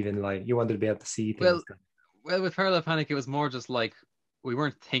like even light. You wanted to be able to see Well things. well with Parallel Panic it was more just like we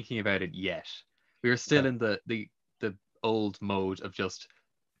weren't thinking about it yet. We were still Okay. in the old mode of just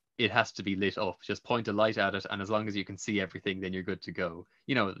it has to be lit up. Just point a light at it, and as long as you can see everything, then you're good to go.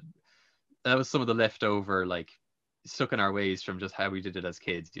 That was some of the leftover, like, stuck in our ways from just how we did it as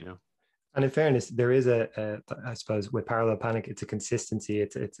kids. And in fairness, there is I suppose with Parallel Panic, it's a consistency.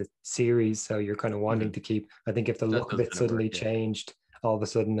 It's a series, so you're kind of wanting Hmm. to keep. I think if the That look of does it kind of work, suddenly yeah. changed all of a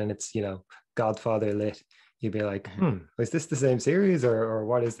sudden, and it's Godfather lit, you'd be like, is this the same series or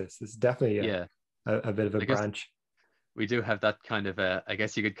what is this? This is definitely Yeah, a bit of a I guess branch. we do have that kind of, I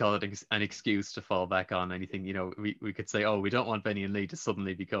guess you could call it an excuse to fall back on anything. We could say, oh, we don't want Benny and Lee to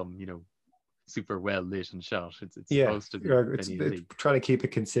suddenly become, super well lit and shot. It's Yeah, supposed to be Benny and it's Lee. trying to keep it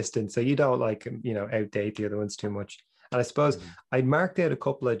consistent so you don't like outdate the other ones too much. And I suppose Hmm. I marked out a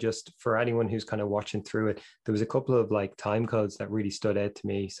couple of just for anyone who's kind of watching through it. There was a couple of like time codes that really stood out to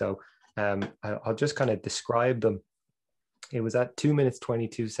me. So I'll just kind of describe them. It was at 2 minutes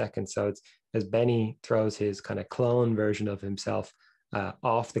 22 seconds. So it's as Benny throws his kind of clone version of himself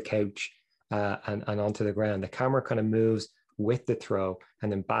off the couch and onto the ground. The camera kind of moves with the throw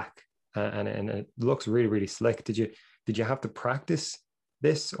and then back, and it looks really really slick. Did you have to practice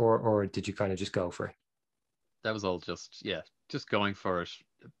this, or did you kind of just go for it? That was all just, yeah, just going for it.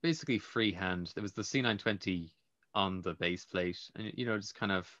 Basically freehand. There was the C920 on the base plate, and just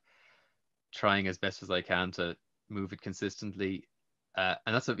kind of trying as best as I can to move it consistently. And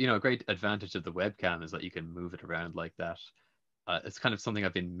that's a great advantage of the webcam is that you can move it around like that. It's kind of something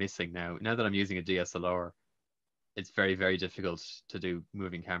I've been missing now. Now that I'm using a DSLR, it's very, very difficult to do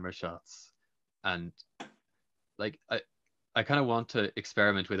moving camera shots. And like I kind of want to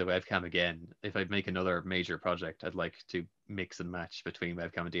experiment with a webcam again. If I make another major project, I'd like to mix and match between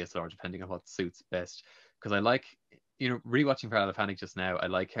webcam and DSLR depending on what suits best. Because I like, rewatching Parallel Panic just now, I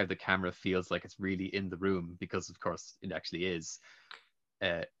like how the camera feels like it's really in the room because, of course, it actually is.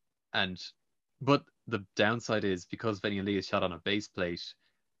 Uh, and but the downside is because Benny and Lee is shot on a base plate,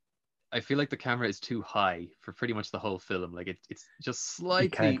 I feel like the camera is too high for pretty much the whole film. Like it's just You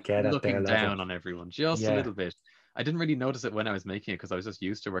can't slightly get at their looking level. down on everyone, just a Yeah. little bit. I didn't really notice it when I was making it because I was just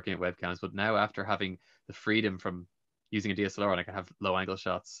used to working at webcams. But now after having the freedom from using a DSLR and I can have low angle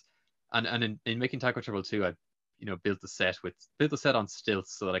shots, and in making Taco Trouble 2, I built the set on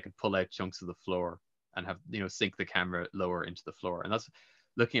stilts so that I could pull out chunks of the floor and have sink the camera lower into the floor. And that's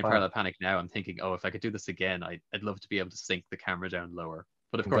looking at Wow. Parallel Panic now, I'm thinking, oh, if I could do this again, I'd love to be able to sink the camera down lower.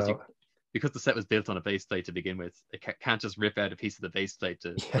 But of And course, go. because the set was built on a base plate to begin with, it can't just rip out a piece of the base plate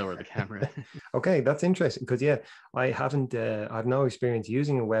to Yeah. lower the camera. Okay, that's interesting because yeah, I've no experience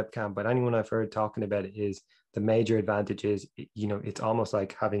using a webcam, but anyone I've heard talking about it is the major advantage is, it's almost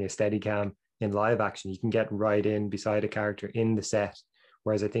like having a steady cam in live action. You can get right in beside a character in the set.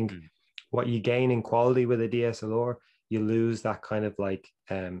 Whereas I think Mm. what you gain in quality with a DSLR, you lose that kind of like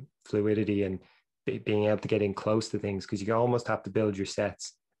fluidity and being able to get in close to things because you almost have to build your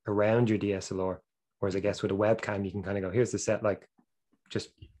sets around your DSLR. Whereas I Mhm. guess with a webcam, you can kind of go, here's the set, like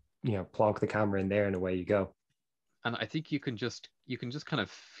just plonk the camera in there and away you go. And I think you can just kind of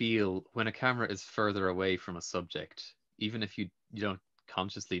feel when a camera is further away from a subject, even if you don't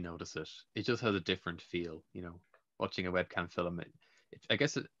consciously notice it. It just has a different feel. Watching a webcam film, I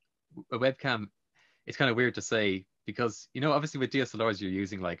guess a webcam. It's kind of weird to say because obviously with DSLRs you're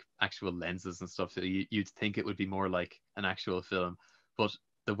using like actual lenses and stuff. So you'd think it would be more like an actual film, but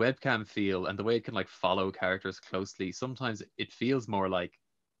the webcam feel and the way it can like follow characters closely, sometimes it feels more like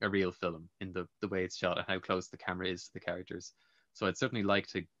a real film in the way it's shot and how close the camera is to the characters. So I'd certainly like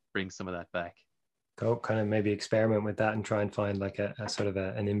to bring some of that back. Go kind of maybe experiment with that and try and find like a sort of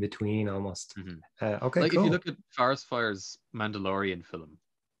an in-between almost. Hmm. Okay, Like if you cool. look at Forest Fire's Mandalorian film,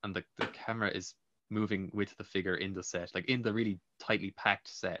 and the camera is moving with the figure in the set, like in the really tightly packed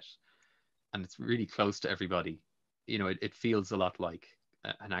set, and it's really close to everybody. It feels a lot like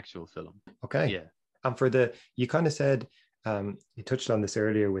an actual film. Okay. Yeah. And you kind of said, you touched on this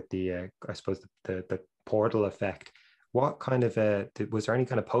earlier with I suppose the portal effect. What kind of, was there any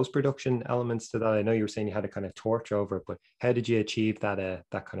kind of post-production elements to that? I know you were saying you had a kind of torch over it, but how did you achieve that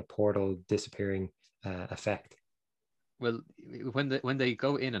kind of portal disappearing effect? Well, when they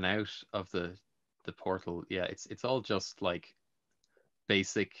go in and out of the portal, yeah, it's all just like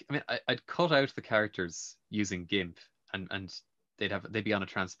basic. I mean, I'd cut out the characters using GIMP, and they'd be on a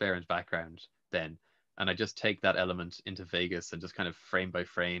transparent background then, and I just take that element into Vegas and just kind of frame by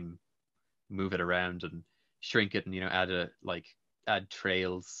frame move it around and shrink it and add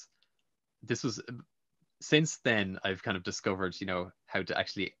trails. This was Since then I've kind of discovered how to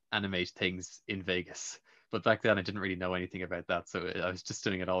actually animate things in Vegas. But back then I didn't really know anything about that, so I was just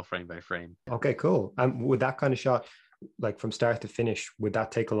doing it all frame by frame. Okay, cool. And would that kind of shot, like from start to finish, would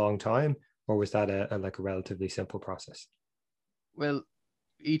that take a long time, or was that like a relatively simple process? Well,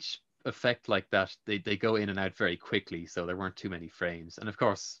 each effect like that, they go in and out very quickly, so there weren't too many frames. And of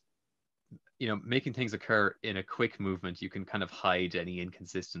course, making things occur in a quick movement, you can kind of hide any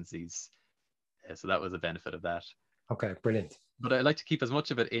inconsistencies. So that was a benefit of that. Okay, brilliant. But I like to keep as much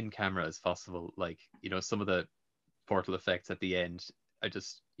of it in camera as possible. Like, some of the portal effects at the end, I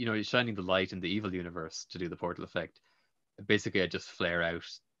just, shining the light in the evil universe to do the portal effect. Basically, I just flare out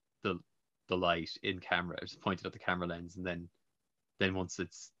the the light in camera. I just point it at the camera lens, and then once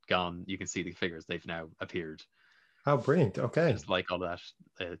it's gone, you can see the figures. They've now appeared. Oh, brilliant. I Okay. just like all that,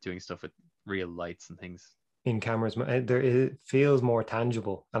 doing stuff with real lights and things. In cameras, there it feels more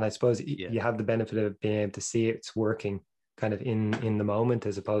tangible, and I suppose Yeah, you have the benefit of being able to see it's working kind of in the moment,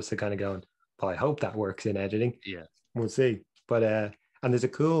 as opposed to kind of going, well, I hope that works in editing. yeah. We'll see. But and there's a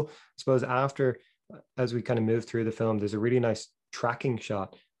cool, I suppose, after, as we kind of move through the film, there's a really nice tracking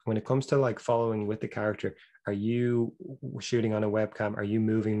shot when it comes to like following with the character. Are you shooting on a webcam? Are you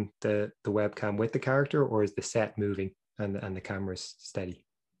moving the webcam with the character, or is the set moving and the camera's steady?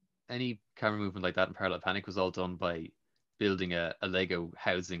 Any camera movement like that in Parallel Panic was all done by building a Lego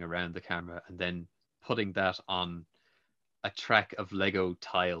housing around the camera and then putting that on a track of Lego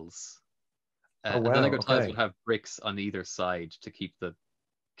tiles. Oh And the wow, Lego tiles would okay. have bricks on either side to keep the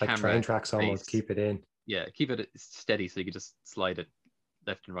Like train camera tracks almost, face, keep it in. yeah, keep it steady so you could just slide it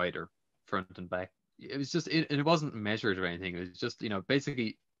left and right or front and back. It was just, it wasn't measured or anything. It was just,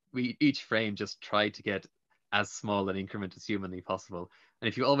 basically we each frame just tried to get as small an increment as humanly possible. And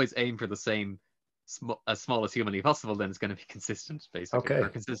if you always aim for the same, as small as humanly possible, then it's going to be consistent, basically, or Okay.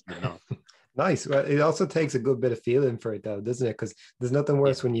 consistent enough. Nice. Well, it also takes a good bit of feeling for it though, doesn't it? Because there's nothing Yeah.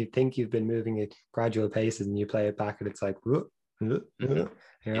 worse when you think you've been moving at gradual paces and you play it back and it's like, and Hmm. you're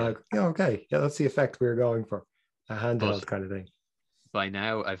Yeah. like, yeah, okay, yeah, that's the effect we were going for. A But handheld kind of thing. by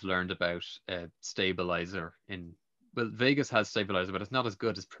now, I've learned about stabilizer well, Vegas has stabilizer, but it's not as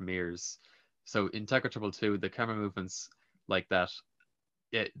good as Premiere's. So in Tekken Trouble 2, the camera movements like that,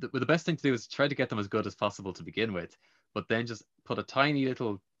 yeah, the best thing to do is try to get them as good as possible to begin with, but then just put a tiny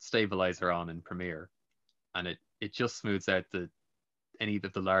little stabilizer on in Premiere, and it just smooths out any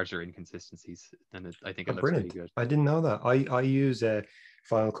of the larger inconsistencies, and I think Oh, it looks really brilliant. good. I didn't know that. I use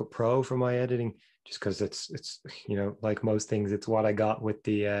Final Cut Pro for my editing, just because it's like most things, it's what I got with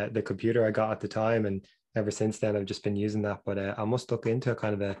the computer I got at the time, and ever since then I've just been using that. But I must look into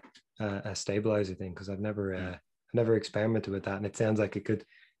kind of a stabilizer thing, because I've never experimented with that, and it sounds like it could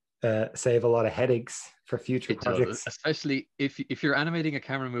save a lot of headaches for future It does, projects. especially if you're animating a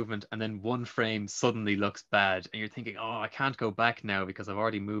camera movement and then one frame suddenly looks bad and you're thinking, oh, I can't go back now because I've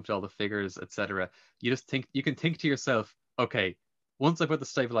already moved all the figures, etc. You can think to yourself, okay, once I put the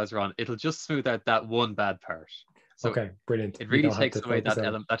stabilizer on, it'll just smooth out that one bad part. So Okay, brilliant. it You really don't have takes to away focus that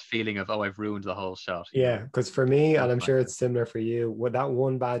on it. that feeling of, oh, I've ruined the whole shot, Yeah, because for me, and fun I'm sure factor. it's similar for you, what that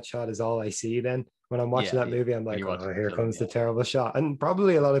one bad shot is all I see then. When I'm watching Yeah, that yeah. movie, I'm When like, you're oh, watching here the film, comes the yeah, terrible shot. And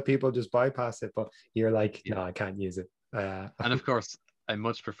probably a lot of people just bypass it, but you're like, no, yeah. I can't use it. And of course, I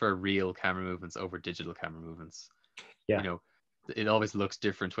much prefer real camera movements over digital camera movements. You Yeah, know, it always looks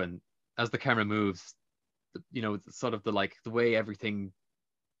different when, as the camera moves, sort of the way everything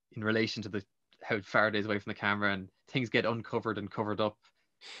in relation to the how far it is away from the camera and things get uncovered and covered up.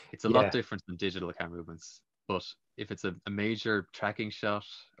 It's a lot yeah. different than digital camera movements. But if it's a major tracking shot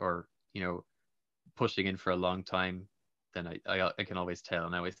or, pushing in for a long time, then I can always tell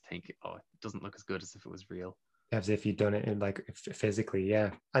and I always think, oh, it doesn't look as good as if it was real. As if you've done it in like physically,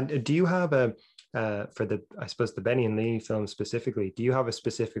 yeah. And do you have a for the, I suppose, the Benny and Lee film specifically, do you have a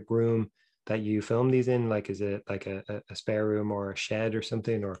specific room that you film these in? Like, is it like a spare room or a shed or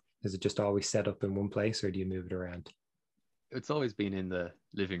something, or is it just always set up in one place, or do you move it around? It's always been in the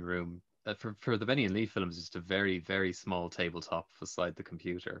living room. For the Benny and Lee films, just a very, very small tabletop beside the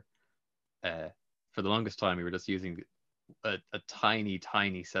computer. Uh, for the longest time, we were just using a tiny,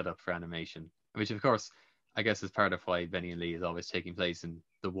 tiny setup for animation, which of course, I guess is part of why Benny and Lee is always taking place in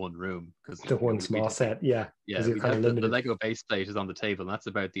the one room because The one small set, yeah, because yeah, you're we kind of have the limited. Lego base plate is on the table, and that's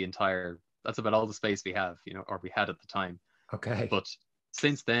about all the space we have, or we had at the time. Okay. But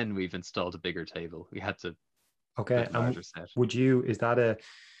since then, we've installed a bigger table. We had to Okay. build a And larger set.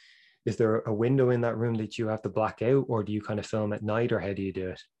 is there a window in that room that you have to black out, or do you kind of film at night, or how do you do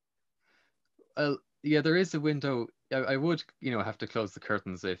it? Well, yeah, there is a window. I would, have to close the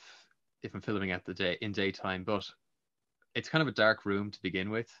curtains if I'm filming at the day in daytime, but it's kind of a dark room to begin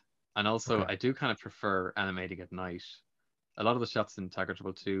with. And also, Okay. I do kind of prefer animating at night. A lot of the shots in Tiger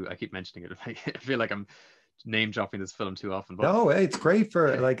Trouble 2, I keep mentioning it. I feel like I'm name dropping this film too often, but No, it's great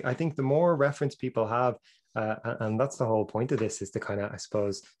for, like, I think the more reference people have, and that's the whole point of this, is to kind of, I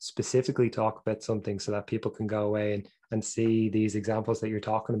suppose, specifically talk about something so that people can go away and see these examples that you're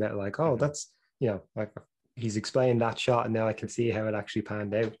talking about, like, oh, Mhm. that's, like he's explained that shot and now I can see how it actually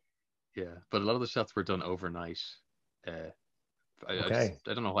panned out. Yeah, but a lot of the shots were done overnight. Uh, Okay.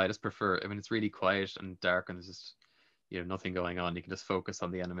 I don't know why. I just prefer. I mean, it's really quiet and dark, and there's just nothing going on. You can just focus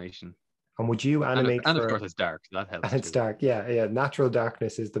on the animation, And would you animate and of course for, it's dark, so that and helps it's too. dark. Yeah, yeah. Natural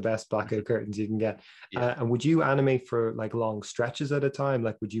darkness is the best blackout curtains you can get. Yeah. And would you animate for like long stretches at a time?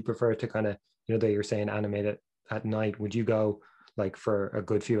 Like, would you prefer to kind of, that you're saying animate it at night? Would you go like for a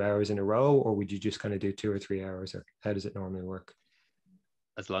good few hours in a row, or would you just kind of do 2 or 3 hours, or how does it normally work?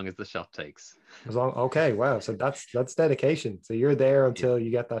 As long as the shot takes. As long, okay, wow. So that's dedication. So you're there Yeah, until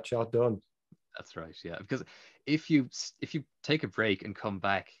you get that shot done. that's right. Yeah, because if you take a break and come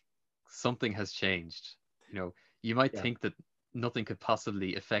back, something has changed. You know, you might Yeah. think that nothing could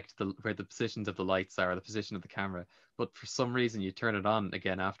possibly affect the where the positions of the lights are, or the position of the camera, but for some reason you turn it on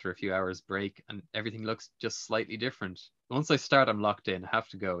again after a few hours break, and everything looks just slightly different. Once I start, I'm locked in. I have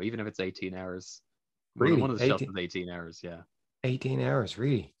to go, even if it's 18 hours. One Really? of the shots is 18 hours. Yeah. 18 hours,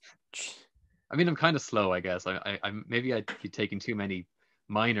 really? I mean, I'm kind of slow, I guess. I'm maybe I'd be taking too many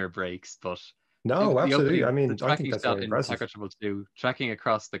minor breaks, but No, absolutely. I the mean, I think tracking that's shot very in impressive. Tiger Trouble 2, tracking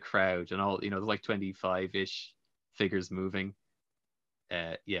across the crowd and all, there's like 25-ish figures moving.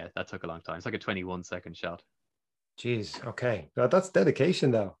 Yeah, that took a long time. It's like a 21-second shot. Jeez. Okay. Well, that's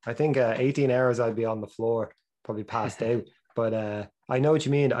dedication, though. I think 18 hours I'd be on the floor, probably passed out. But I know what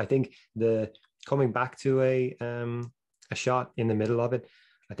you mean. I think the coming back to a shot in the middle of it,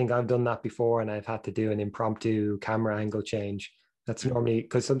 I think I've done that before, and I've had to do an impromptu camera angle change. That's Mhm. normally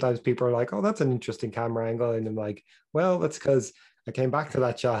because sometimes people are like, "Oh, that's an interesting camera angle," and I'm like, "Well, that's because I came back to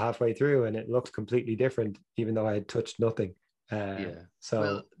that shot halfway through, and it looked completely different, even though I had touched nothing." Yeah. Well,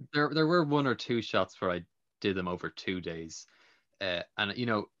 So there were one or two shots where I did them over 2 days, and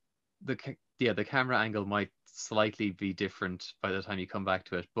the camera angle might slightly be different by the time you come back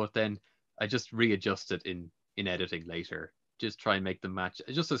to it, but then I just readjust it in editing later. Just try and make them match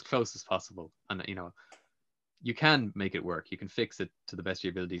just as close as possible, and you can make it work. You can fix it to the best of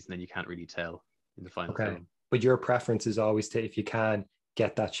your abilities, and then you can't really tell in the final okay. film. But your preference is always to, if you can,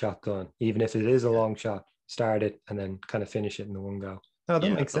 get that shot done, even if it is a Yeah, long shot, start it and then kind of finish it in the one go. Oh, that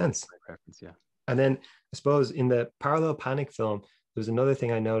Yeah, makes that's always sense. my preference. Yeah. And then I suppose in the parallel panic film, there's another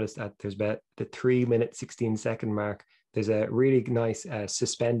thing I noticed that there's about the 3 minute 16 second mark. There's a really nice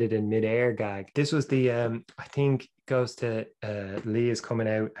suspended in midair gag. This was the I think goes to Lee is coming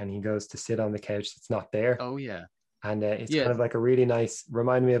out and he goes to sit on the couch that's not there, Oh yeah. and it's Yeah. kind of like a really nice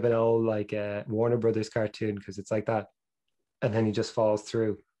remind me of an old like Warner Brothers cartoon because it's like that, and then he just falls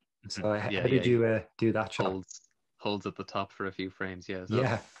through. So Yeah. how Yeah. did He you do that shot? holds at the top for a few frames. Yeah. So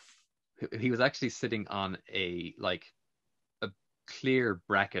Yeah. he was actually sitting on a clear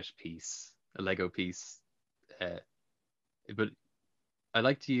bracket piece, a Lego piece. Uh, but I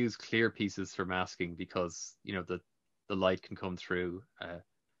like to use clear pieces for masking because the light can come through,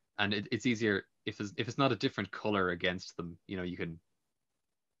 and it's easier if it's not a different color against them. You can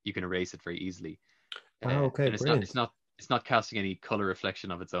erase it very easily, Oh, okay, and brilliant. it's not casting any color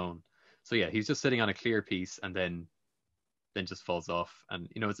reflection of its own. So yeah, he's just sitting on a clear piece and then just falls off, and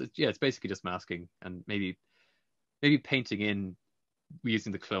it's basically just masking and maybe painting in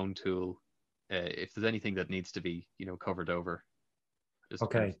using the clone tool if there's anything that needs to be covered over, just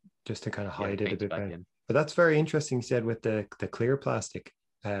kind of Okay, just to kind of yeah hide it a paint it bit back better. in. But that's very interesting, you said with the clear plastic.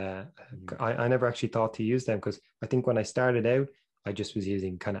 Uh, Mhm. I never actually thought to use them because I think when I started out, I just was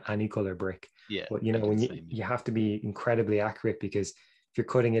using kind of any color brick. Yeah, But I do when the you same. you have to be incredibly accurate because if you're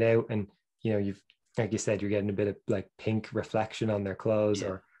cutting it out and you've like you said, you're getting a bit of like pink reflection on their clothes,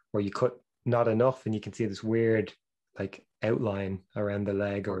 Yeah, or you cut not enough and you can see this weird like outline around the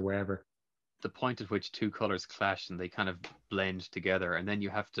leg or or wherever. the point at which two colors clash and they kind of blend together, and then you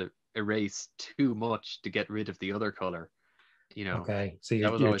have to erase too much to get rid of the other color. You know, Okay, so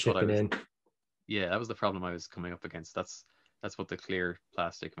that was you're always what I chipping was. in. Yeah, that was the problem I was coming up against. That's what the clear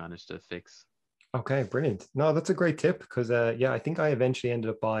plastic managed to fix. Okay, brilliant. No, that's a great tip because yeah, I think I eventually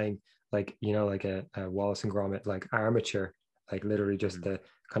ended up buying like like a Wallace and Gromit like armature, like literally just Mhm. the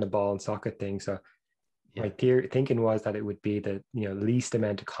kind of ball and socket thing. So my Yeah, thinking was that it would be the least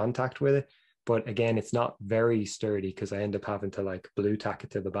amount of contact with it, but again, it's not very sturdy because I end up having to like blue tack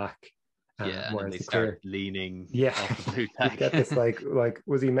it to the back, yeah, and then whereas they the start clear, leaning yeah, off the blue you tack. get this like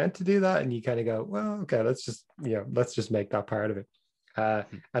was he meant to do that? And you kind of go, well, okay, let's just make that part of it.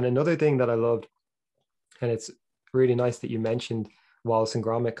 And another thing that I loved, and it's really nice that you mentioned Wallace and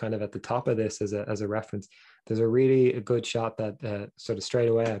Gromit kind of at the top of this as a reference. There's a good shot that sort of straight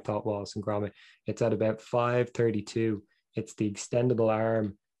away I thought Wallace and Gromit. It's at about 5:32. It's the extendable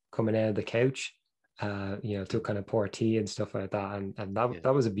arm coming out of the couch, to kind of pour tea and stuff like that. And Yeah,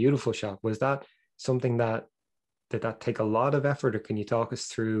 that was a beautiful shot. Was that something that did that take a lot of effort, or can you talk us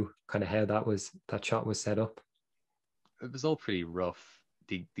through kind of how that shot was set up? it was all pretty rough.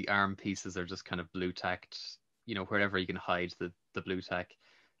 The arm pieces are just kind of blue tacked, wherever you can hide the blue tack.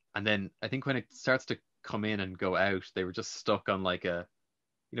 And then I think when it starts to come in and go out, they were just stuck on like a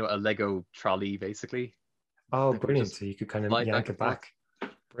Lego trolley basically Oh, that would brilliant. just So you could kind of slide back yank and it forth.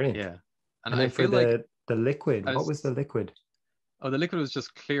 back. Brilliant. Yeah. And And I then for feel like the liquid, I what was the was liquid? oh the liquid was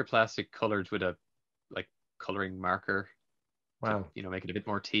just clear plastic colored with a like coloring marker to Wow. make it a bit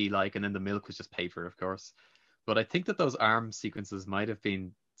more tea like, and then the milk was just paper, of course. But I think that those arm sequences might have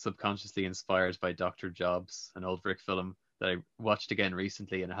been subconsciously inspired by Dr. Jobs, an old Brick film that I watched again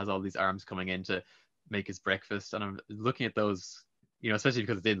recently, and it has all these arms coming in to make his breakfast. And I'm looking at those, especially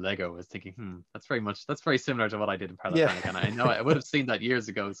because it's in Lego, I was thinking, that's very similar to what I did in Parallel Yeah, Panic. And I know I would have seen that years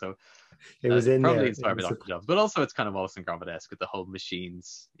ago, so it was in probably there. It inspired by was. Dr. Jobs. But also it's kind of Wallace and Gromit-esque with the whole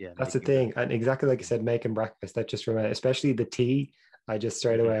machines, yeah, That's the making the thing, and exactly like you said, making breakfast. That just reminded, especially the tea. I just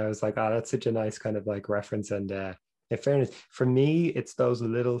straight Mhm. away I was like, oh, that's such a nice kind of like reference. And in fairness, for me, it's those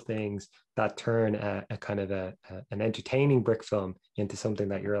little things that turn a kind of an entertaining brick film into something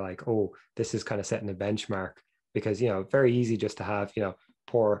that you're like, oh, this is kind of setting a benchmark because very easy just to have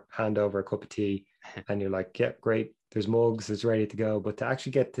pour hand over a cup of tea, and you're like, yeah, great. There's mugs, it's ready to go. But to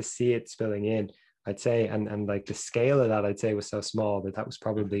actually get to see it spilling in, I'd say, and like the scale of that, I'd say was so small that was Mhm.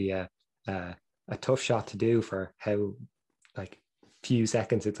 probably uh, a tough shot to do for how like few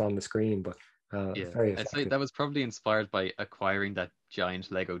seconds it's on the screen, but Yeah, very I'd say effective. that was probably inspired by acquiring that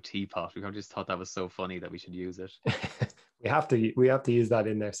giant Lego teapot. We probably just thought that was so funny that we should use it. We have to use that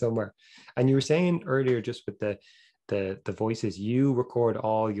in there somewhere. And you were saying earlier, just with the voices, you record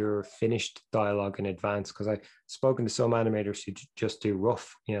all your finished dialogue in advance because I've spoken to some animators who just do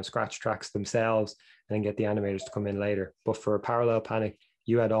rough, scratch tracks themselves and then get the animators to come in later. But for Parallel Panic,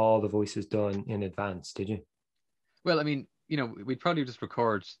 you had all the voices done in advance, did you? Well, I mean, we'd probably just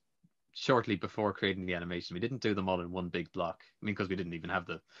record shortly before creating the animation. We didn't do them all in one big block. I mean, because we didn't even have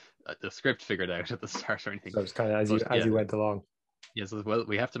the script figured out at the start or anything. So it's kind of as you But as yeah, you went along. yes, well,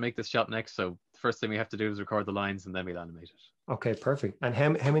 we have to make this shot next. So the first thing we have to do is record the lines and then we'll animate it. Okay, perfect. And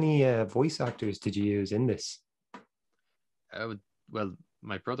how many voice actors did you use in this? I would, well,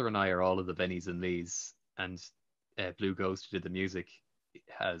 my brother and I are all of the Bennies and Lees, and Blue Ghost, who did the music,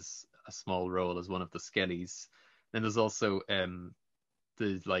 has a small role as one of the Skellies. Then there's also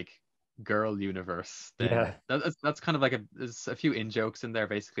the like girl universe. Then Yeah, that's kind of like there's a few in jokes in there.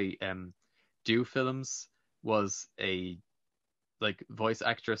 Basically, Do Films was a like voice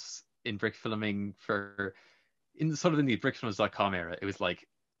actress in brick filming for in sort of in the brickfilms.com era. It was like,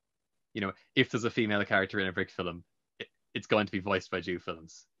 if there's a female character in a brick film, it's going to be voiced by Jew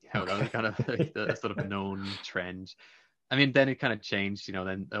films. That was okay. kind of like the sort of known trend. I mean, then it kind of changed,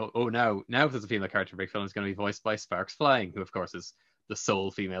 then, now if there's a female character in brick film, it's going to be voiced by Sparks Flying, who, of course, is the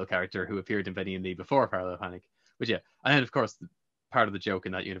sole female character who appeared in Benny and Lee before Parallel Panic. But yeah, and then, of course, part of the joke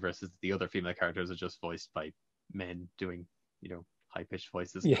in that universe is that the other female characters are just voiced by men doing, high pitched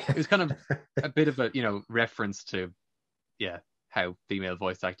voices. Yeah. It was kind of a bit of a, reference to, yeah, how female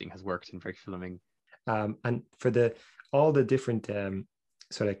voice acting has worked in brick filming. And for all the different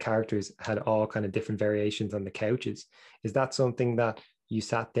sort of characters had all kind of different variations on the couches. Is that something that you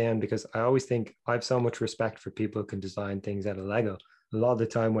sat down? Because I always think I have so much respect for people who can design things out of Lego. A lot of the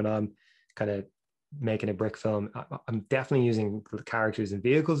time when I'm kind of making a brick film, I'm definitely using the characters and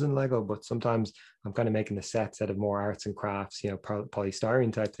vehicles in Lego, but sometimes I'm kind of making the sets out of more arts and crafts,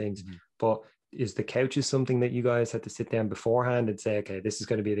 polystyrene type things. Mm-hmm. But is the couches something that you guys had to sit down beforehand and say, okay, this is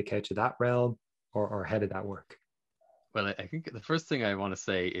going to be the couch of that realm, or how did that work? Well, I think the first thing I want to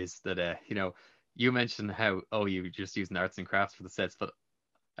say is that, you mentioned how, you're just using arts and crafts for the sets, but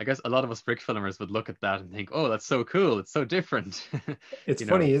I guess a lot of us brick filmers would look at that and think, oh, that's so cool. It's so different. It's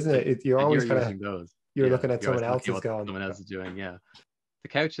funny, isn't that, it? You're that always you're kind of, using those. you're Yeah. looking at You're someone always looking at else's what going, someone else is doing. Yeah. The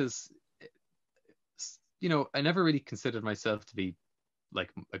couches, I never really considered myself to be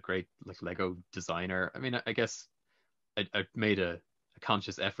like a great like Lego designer. I mean, I guess I made a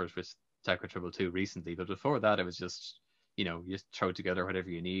conscious effort with Taco Trouble 2 recently, but before that, it was just, you just throw together whatever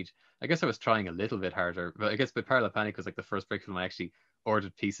you need. I guess I was trying a little bit harder, but I guess by Parallel Panic was like the first brick film I actually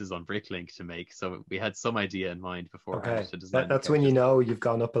ordered pieces on Bricklink to make, so we had some idea in mind beforehand okay, to design the that's when you couches. know you've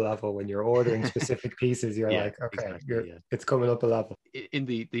gone up a level. When you're ordering specific pieces, you're Yeah, like, okay, exactly. Yeah. it's coming up a level. In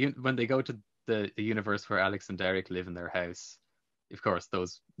the when they go to the universe where Alex and Derek live in their house, of course,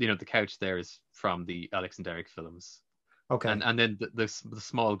 those, the couch there is from the Alex and Derek films. Okay, And then the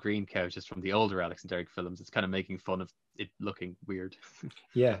small green couch is from the older Alex and Derek films. It's kind of making fun of it looking weird.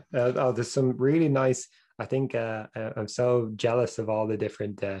 yeah. There's some really nice. I think I'm so jealous of all the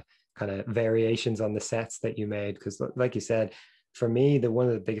different kind of variations on the sets that you made, because, like you said, for me, the one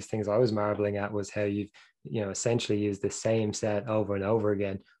of the biggest things I was marveling at was how you've essentially used the same set over and over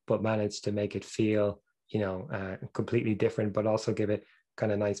again, but managed to make it feel completely different, but also give it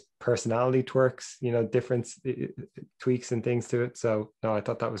kind of nice personality twerks, different tweaks and things to it. So no, I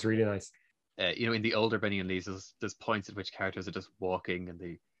thought that was really nice. In the older Benny and Lee's, there's points at which characters are just walking and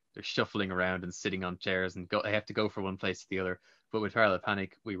they're shuffling around and sitting on chairs and they have to go from one place to the other. But with Parallel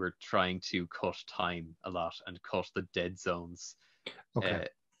Panic, we were trying to cut time a lot and cut the dead zones. Okay.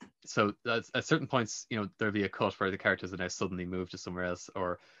 Uh, so at certain points, there'll be a cut where the characters are now suddenly moved to somewhere else,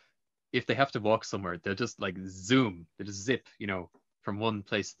 or if they have to walk somewhere, they'll just like zoom, they just zip, from one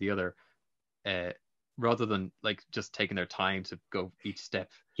place to the other, uh, rather than like just taking their time to go each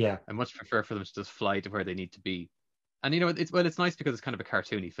step. Yeah. I much prefer for them to just fly to where they need to be. And it's nice because it's kind of a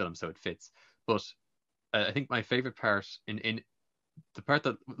cartoony film, so it fits. But I think my favorite part in the part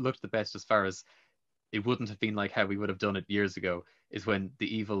that looked the best as far as it wouldn't have been like how we would have done it years ago is when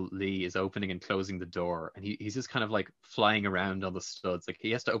the evil Lee is opening and closing the door, and he's just kind of like flying around on the studs. Like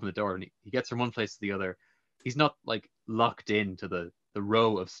he has to open the door and he gets from one place to the other. He's not like locked into the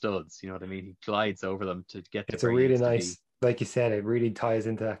row of studs, you know what I mean? He glides over them to get to It's a where he really needs to nice, be. like you said, it really ties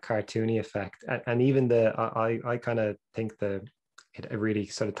into that cartoony effect. And even I kind of think it really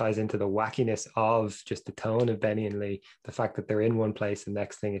sort of ties into the wackiness of just the tone of Benny and Lee, the fact that they're in one place and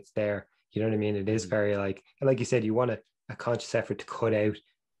next thing it's there. You know what I mean? It is very like you said, you want a conscious effort to cut out,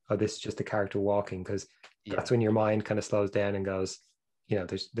 oh, this is just a character walking, because Yeah. that's when your mind kind of slows down and goes,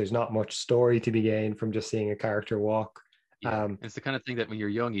 there's not much story to be gained from just seeing a character walk. Yeah. It's the kind of thing that when you're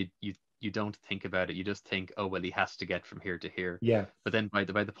young, you don't think about it. You just think, oh well, he has to get from here to here. Yeah. But then by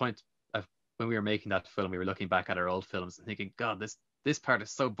the point of when we were making that film, we were looking back at our old films and thinking, God, this part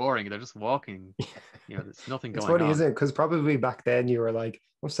is so boring. They're just walking. There's nothing It's going funny, on. isn't it? Because probably back then you were like,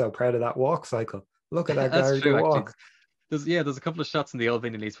 I'm so proud of that walk cycle. Look at that That's character true, actually. walk. there's a couple of shots in the old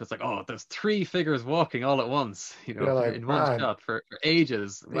Vinny Leeds where it's like, oh, there's three figures walking all at once, You're like, in one man, shot for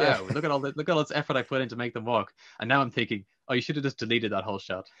ages. yeah. Wow, look at all this effort I put in to make them walk. And now I'm thinking, oh, you should have just deleted that whole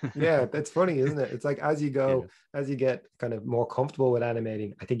shot. Yeah, that's funny, isn't it? It's like as you Yeah. go, as you get kind of more comfortable with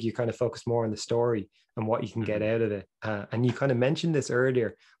animating, I think you kind of focus more on the story and what you can get Mhm. out of it. And you kind of mentioned this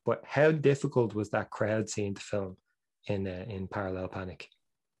earlier, but how difficult was that crowd scene to film in Parallel Panic?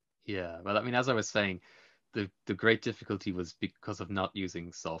 Yeah. Well, I mean, as I was saying, the great difficulty was because of not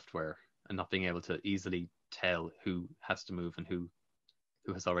using software and not being able to easily tell who has to move and who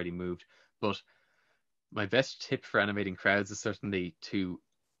has already moved. But my best tip for animating crowds is certainly to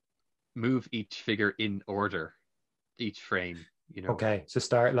move each figure in order, each frame. Okay, so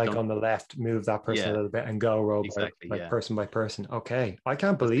start like Don't. on the left, move that person a Yeah, little bit, and go row by exactly. like Yeah, person by person. Okay, I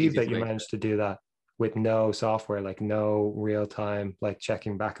can't that's the believe that easiest you way to do managed to do that with no software, like no real time, like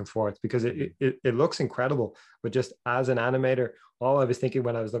checking back and forth, because it. it looks incredible. But just as an animator, all I was thinking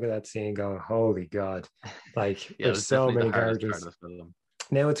when I was looking at that scene, going, "Holy God!" Like Yeah, it there's was so definitely the many hardest part characters. of the film.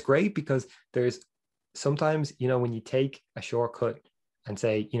 Now it's great because there's sometimes, when you take a shortcut and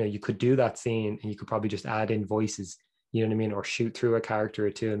say, you could do that scene and you could probably just add in voices, you know what I mean, or shoot through a character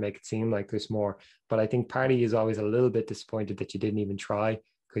or two and make it seem like there's more. But I think Party is always a little bit disappointed that you didn't even try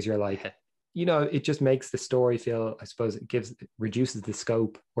because you're like, it just makes the story feel, I suppose it reduces the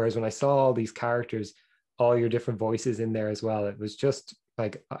scope. Whereas when I saw all these characters, all your different voices in there as well, it was just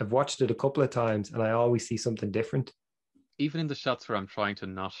like I've watched it a couple of times and I always see something different. Even in the shots where I'm trying to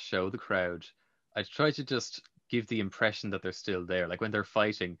not show the crowd, I try to just give the impression that they're still there. Like when they're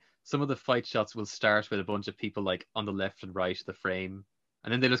fighting, some of the fight shots will start with a bunch of people like on the left and right of the frame,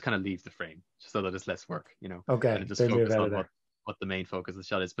 and then they just kind of leave the frame so that it's less work, and Okay, just they move focus out of on there. what the main focus of the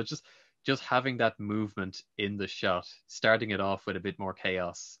shot is. But just having that movement in the shot, starting it off with a bit more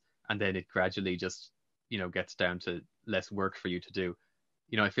chaos, and then it gradually just gets down to less work for you to do.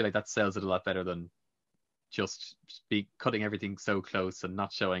 I feel like that sells it a lot better than just be cutting everything so close and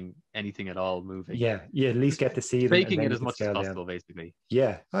not showing anything at all moving. Yeah, you at least Just get to see them and faking then it you as can much as scale down. possible, basically.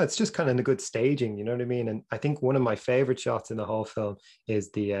 Yeah, it's just kind of a good staging, you know what I mean? And I think one of my favorite shots in the whole film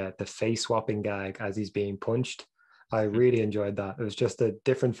is the face swapping gag as he's being punched. I really enjoyed that. It was just a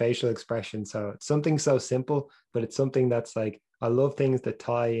different facial expression. So it's something so simple, but it's something that's like I love things that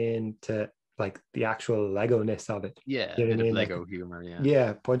tie in to like the actual Lego-ness of it. Yeah, a You know bit what I of mean? Like Lego humor. Yeah,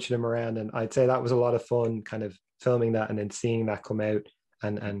 yeah, punching him around. And I'd say that was a lot of fun kind of filming that and then seeing that come out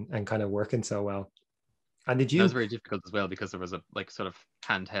and kind of working so well. And did and that was you very difficult as well because there was a like sort of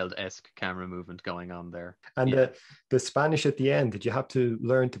handheld-esque camera movement going on there. and Yeah. the Spanish at the end, did you have to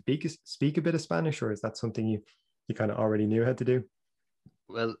learn to speak a bit of Spanish, or is that something you kind of already knew how to do?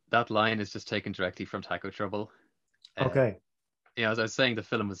 Well, that line is just taken directly from Taco Trouble. Uh, Okay. as I was saying, the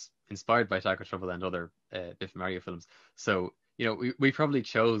film was inspired by Taco Trouble and other Biff Mario films. So, we probably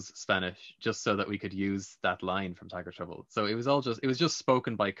chose Spanish just so that we could use that line from Taco Trouble. So it was just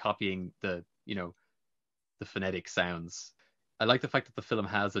spoken by copying the phonetic sounds. I like the fact that the film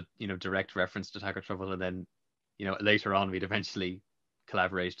has a, direct reference to Taco Trouble, and then, later on we'd eventually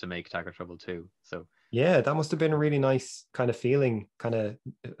collaborate to make Taco Trouble too. So, Yeah, that must have been a really nice kind of feeling, kind of,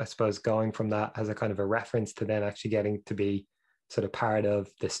 I suppose, going from that as a kind of a reference to then actually getting to be sort of part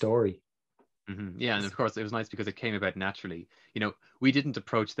of the story. yeah, and of course it was nice because it came about naturally. We didn't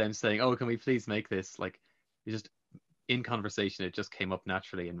approach them saying, "Oh, can we please make this?" Like, it just in conversation, it just came up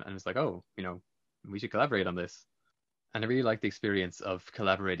naturally, and it's like, "Oh, we should collaborate on this." And I really like the experience of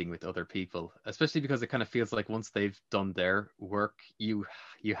collaborating with other people, especially because it kind of feels like once they've done their work, you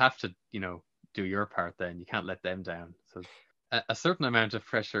have to, do your part then. You can't let them down. So a certain amount of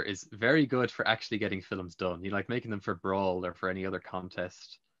pressure is very good for actually getting films done. You like making them for Brawl or for any other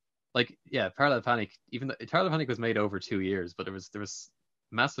contest. Like, yeah, Parallel Panic, even though Parallel Panic was made over 2 years, but there was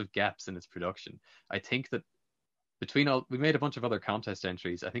massive gaps in its production. I think that we made a bunch of other contest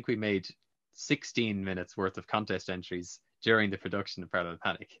entries. I think we made 16 minutes worth of contest entries during the production of Parallel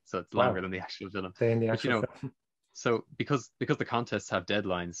Panic. So it's longer Wow. than the actual film. Say in the But actual film. so because the contests have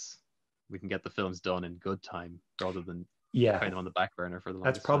deadlines, we can get the films done in good time rather than Yeah, putting them on the back burner for the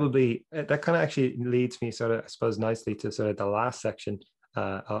that's longest time. probably that kind of actually leads me sort of, I suppose, nicely to sort of the last section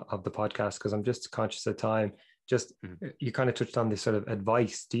of the podcast because I'm just conscious of time. Just Mhm. you kind of touched on this sort of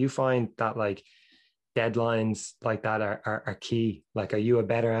advice. Do you find that like deadlines like that are key? Like, are you a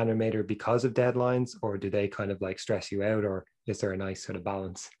better animator because of deadlines, or do they kind of like stress you out, or is there a nice sort of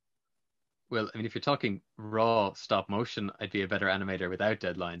balance? Well, I mean, if you're talking raw stop motion, I'd be a better animator without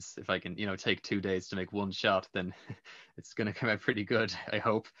deadlines. If I can, take 2 days to make one shot, then it's going to come out pretty good, I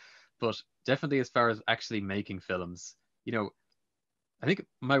hope. But definitely, as far as actually making films, you know, I think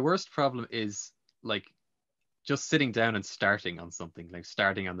my worst problem is like just sitting down and starting on something, like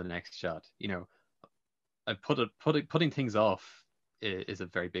starting on the next shot. Putting things off is a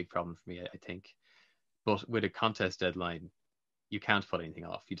very big problem for me, I think. But with a contest deadline, you can't put anything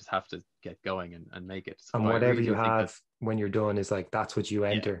off. You just have to get going and make it. And So I whatever really you do think that, have when you're done is like, that's what you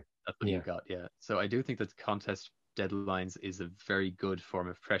yeah, enter. that's what you Yeah. got. Yeah. So I do think that contest deadlines is a very good form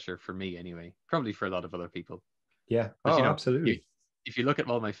of pressure for me anyway, probably for a lot of other people. Yeah. But Oh, you, absolutely. if you look at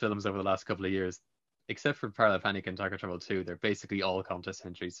all my films over the last couple of years, except for Parallel Panic and Tiger Trouble 2, they're basically all contest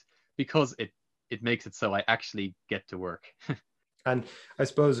entries because it makes it so I actually get to work. And I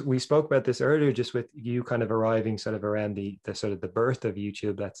suppose we spoke about this earlier, just with you kind of arriving sort of around the sort of the birth of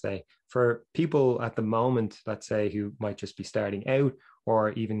YouTube, let's say. For people at the moment, let's say, who might just be starting out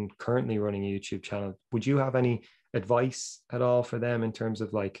or even currently running a YouTube channel, would you have any advice at all for them in terms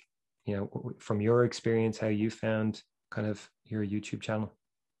of like, from your experience, how you found kind of your YouTube channel?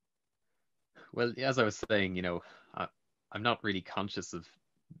 Well, as I was saying, I, I'm not really conscious of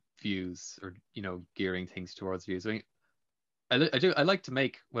views or gearing things towards views. I mean, I like to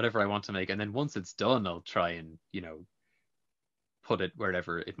make whatever I want to make, and then once it's done, I'll try and put it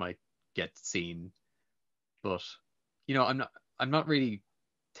wherever it might get seen. But I'm not really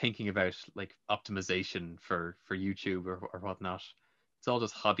thinking about like optimization for YouTube or whatnot. It's all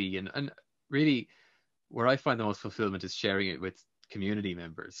just hobby, and really where I find the most fulfillment is sharing it with community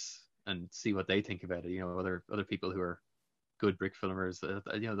members and see what they think about it. Other people who are good brick filmers.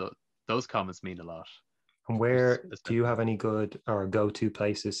 Those comments mean a lot. And where do you have any good or go-to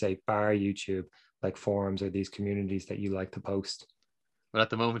places, say bar YouTube, like forums or these communities that you like to post? But at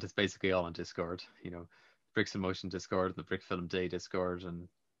the moment, it's basically all on Discord. Bricks in Motion Discord, the Brick Film Day Discord, and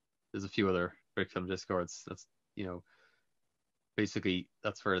there's a few other Brick Film Discords. That's you know basically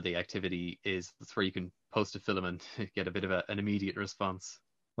that's where the activity is. That's where you can post a film and get a bit of an immediate response.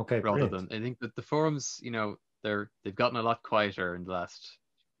 Okay, Rather brilliant. than, I think that the forums, they've gotten a lot quieter in the last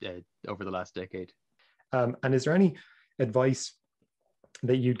over the last decade. And is there any advice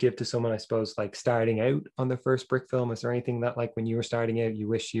that you'd give to someone, I suppose, like starting out on their first brick film? Is there anything that, like, when you were starting out, you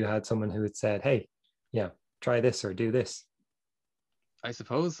wish you had someone who had said, "Hey, yeah, try this or do this"? I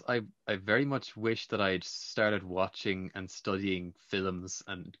suppose I very much wish that I'd started watching and studying films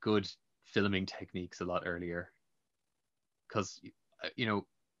and good filming techniques a lot earlier. Because,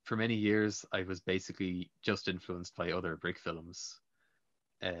 for many years I was basically just influenced by other brick films,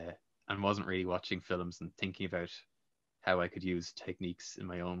 uh, and wasn't really watching films and thinking about how I could use techniques in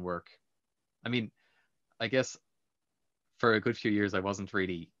my own work. I mean, I guess for a good few years I wasn't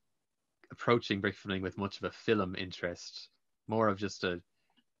really approaching brick filming with much of a film interest, more of just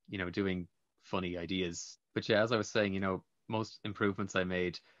doing funny ideas. But yeah, as I was saying, most improvements I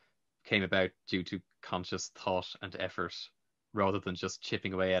made came about due to conscious thought and effort rather than just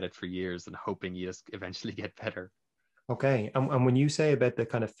chipping away at it for years and hoping you just eventually get better. Okay. And when you say about the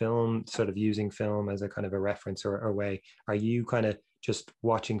kind of film, sort of using film as a kind of a reference or way, are you kind of just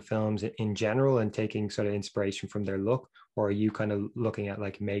watching films in general and taking sort of inspiration from their look, or are you kind of looking at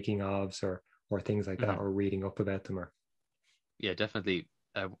like making ofs or things like that, Hmm. or reading up about them? Or Yeah, definitely.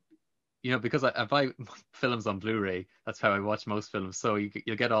 Because I buy films on Blu-ray, that's how I watch most films. So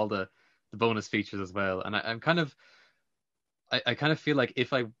you'll get all the bonus features as well. And I kind of feel like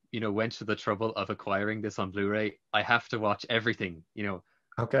if I went to the trouble of acquiring this on Blu-ray, I have to watch everything.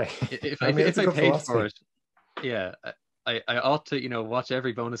 okay, If I if mean if it's a I good paid for philosophy. it, yeah, I ought to watch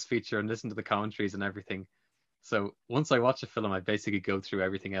every bonus feature and listen to the commentaries and everything. So once I watch a film, I basically go through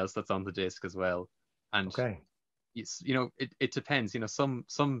everything else that's on the disc as well. And Okay, it depends.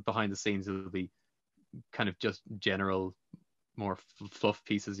 Some behind the scenes will be kind of just general, more fluff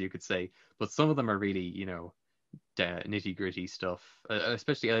pieces, you could say. But some of them are really, nitty gritty stuff.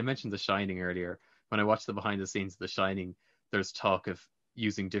 Especially, I mentioned The Shining earlier. When I watched the behind the scenes of The Shining, there's talk of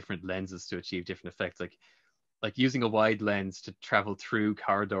using different lenses to achieve different effects. Like using a wide lens to travel through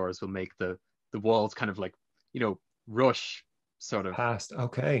corridors will make the walls kind of like rush sort of. past.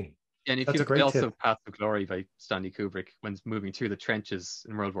 Okay, And if that's a you've great also tip. Path of Glory by Stanley Kubrick, when moving through the trenches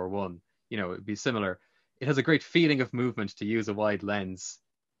in World War One, it'd be similar. It has a great feeling of movement to use a wide lens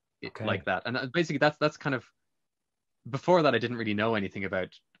like Okay, that. And basically, that's kind of before that. I didn't really know anything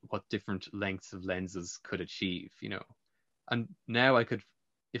about what different lengths of lenses could achieve. And now I could,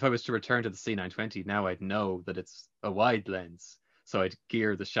 if I was to return to the C920, now I'd know that it's a wide lens, so I'd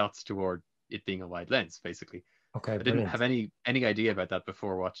gear the shots toward it being a wide lens, basically. okay, I didn't brilliant. have any idea about that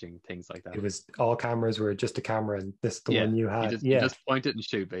before watching things like that. It was all cameras were just a camera, and this is the Yeah, one you you had. just you Yeah, just point it and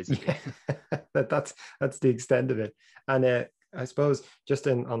shoot basically. yeah. That's the extent of it. And I suppose just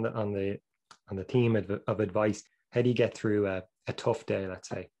on the theme of advice, how do you get through a tough day, let's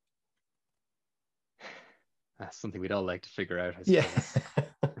say? something we'd all like to figure out, I Yeah.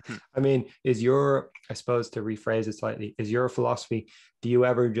 suppose. I mean, I suppose to rephrase it slightly, is your philosophy, do you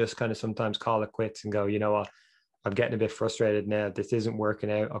ever just kind of sometimes call it quits and go, you know what, I'm getting a bit frustrated now. This isn't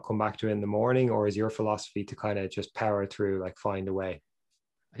working out. I'll come back to it in the morning. Or is your philosophy to kind of just power through, like find a way?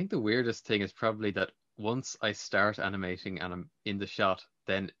 I think the weirdest thing is probably that once I start animating and I'm in the shot,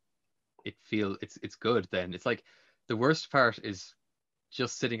 then it's good. Then it's like the worst part is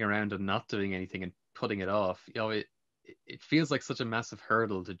just sitting around and not doing anything and putting it off. It feels like such a massive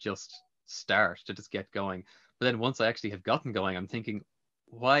hurdle to just start, to just get going. But then once I actually have gotten going, I'm thinking,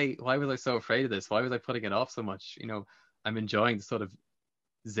 why was I so afraid of this? Why was I putting it off so much? I'm enjoying the sort of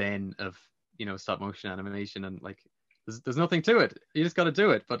zen of, stop motion animation, and like there's nothing to it. You just got to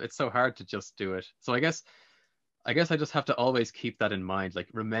do it, but it's so hard to just do it. So I guess I just have to always keep that in mind. Like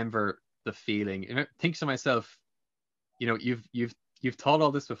remember the feeling. Think to myself, you've taught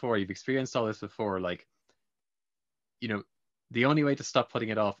all this before, you've experienced all this before. Like, you know, the only way to stop putting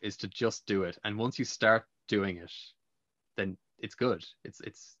it off is to just do it. And once you start doing it, then it's good. You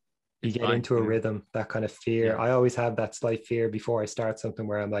It's get fine, into a rhythm, that kind of fear. Yeah. I always have that slight fear before I start something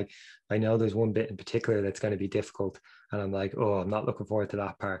where I'm like, I know there's one bit in particular that's going to be difficult. And I'm like, oh, I'm not looking forward to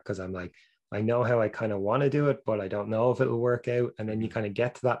that part because I'm like, I know how I kind of want to do it, but I don't know if it'll work out. And then you Mhm. kind of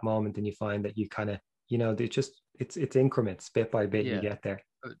get to that moment and you find that you kind of, it's increments bit by bit, you Yeah. get there.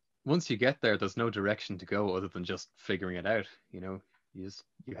 But once you get there, there's no direction to go other than just figuring it out. You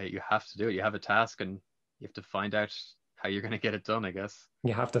have to do it. You have a task and you have to find out how you're going to get it done, I guess.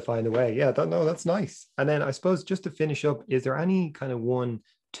 You have to find a way. Yeah, don't know. That's nice. And then I suppose just to finish up, is there any kind of one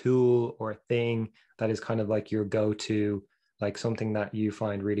tool or thing that is kind of like your go-to, like something that you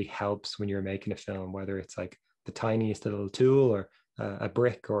find really helps when you're making a film, whether it's like the tiniest little tool or a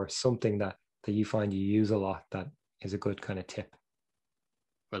brick or something that you find you use a lot that is a good kind of tip?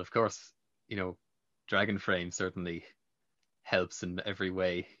 Well, of course, Dragon Frame certainly helps in every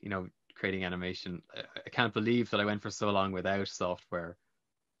way, creating animation. I can't believe that I went for so long without software,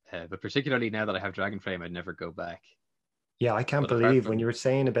 but particularly now that I have Dragon Frame, I'd never go back. Yeah, I can't But apart believe when you from, were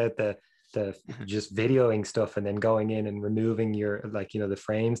saying about the just videoing stuff and then going in and removing your like the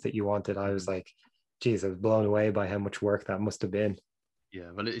frames that you wanted. I was Mhm. like, geez, I was blown away by how much work that must have been.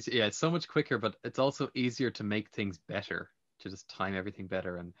 Yeah, but it's so much quicker, but it's also easier to make things better, to just time everything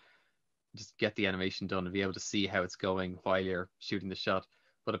better and just get the animation done and be able to see how it's going while you're shooting the shot.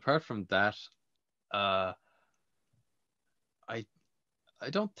 But apart from that, uh, I I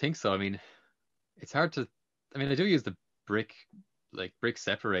don't think so. I mean, it's hard to. I mean, I do use the brick, like brick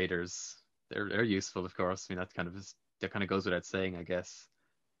separators. They're useful, of course. I mean, that kind of goes without saying, I guess.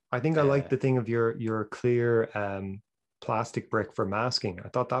 I think I like Uh, the thing of your clear plastic brick for masking. I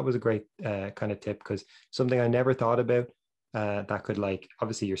thought that was a great kind of tip because something I never thought about that could like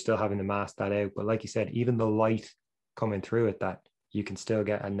obviously you're still having to mask that out, but like you said, even the light coming through it that you can still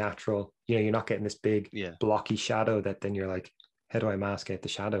get a natural, you're not getting this big yeah, blocky shadow that then you're like, how do I mask out the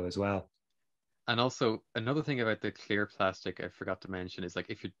shadow as well? and also another thing about the clear plastic I forgot to mention is like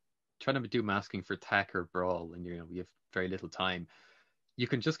if you're trying to do masking for tack or brawl and you have very little time, you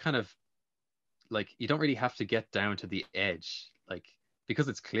can just kind of like you don't really have to get down to the edge, like because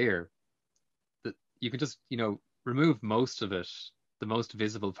it's clear that you can just remove most of it, the most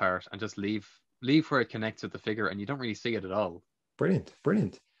visible part, and just leave where it connects with the figure, and you don't really see it at all. Brilliant,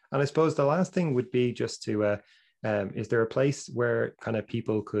 brilliant. And I suppose the last thing would be just to, is there a place where kind of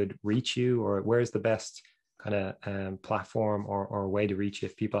people could reach you, or where's the best kind of platform or way to reach you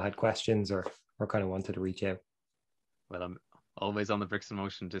if people had questions or kind of wanted to reach out? Well, I'm always on the Bricks and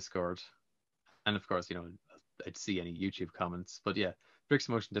Motion Discord, and of course, I'd see any YouTube comments. But yeah, Bricks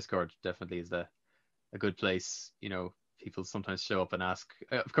and Motion Discord definitely is a good place. People sometimes show up and ask.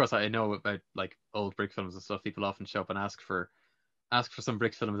 Of course, I know about like old brick films and stuff. People often show up and ask for some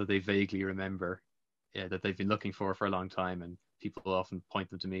brick film that they vaguely remember, yeah, that they've been looking for a long time, and people often point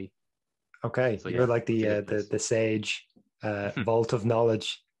them to me. Okay, So you're yeah, like it's the a good the place. the sage vault of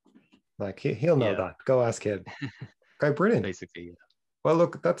knowledge. Like he'll know Yeah, that. Go ask him. Okay, brilliant. basically. Yeah. Well,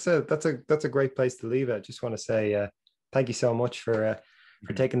 look, that's a great place to leave it. I just want to say thank you so much for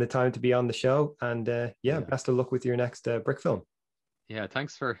Mhm. taking the time to be on the show, and yeah, Yeah. best of luck with your next brick film. Yeah.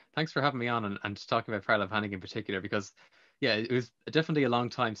 Thanks for having me on and talking about Parallel Panic in particular because yeah, it was definitely a long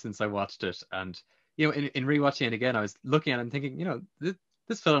time since I watched it. And in rewatching it again, I was looking at it and thinking,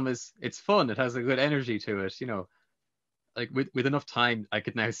 this film it's fun. It has a good energy to it. Like with enough time, I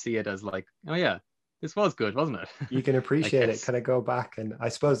could now see it as like, oh yeah, this was good, wasn't You it? can I appreciate it, guess. kind of go back, and I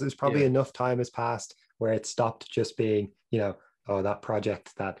suppose there's probably Yeah. enough time has passed where it stopped just being, oh, that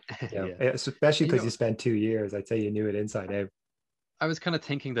project that, Yeah. especially And, because you spent 2 years, I'd say you knew it inside out. I was kind of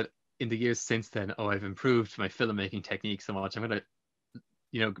thinking that in the years since then, oh, I've improved my filmmaking technique so much. I'm gonna,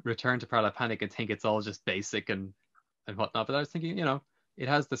 return to Parallel Panic and think it's all just basic and whatnot. But I was thinking, it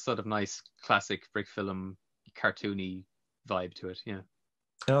has this sort of nice classic brick film cartoony vibe to it. Yeah.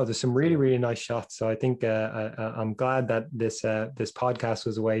 Oh, there's some really, really nice shots. So I think I'm glad that this podcast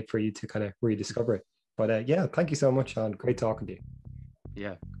was a way for you to kind of rediscover it. But yeah, thank you so much, Seán. Great talking to you.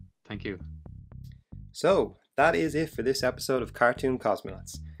 Yeah, thank you. So that is it for this episode of Cartoon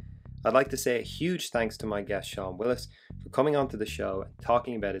Cosmonauts. I'd like to say a huge thanks to my guest Seán Willis for coming onto the show and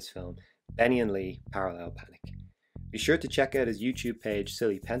talking about his film Benny and Lee Parallel Panic. Be sure to check out his YouTube page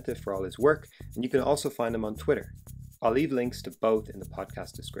Sillypenta for all his work, and you can also find him on Twitter. I'll leave links to both in the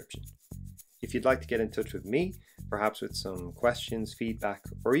podcast description. If you'd like to get in touch with me, perhaps with some questions, feedback,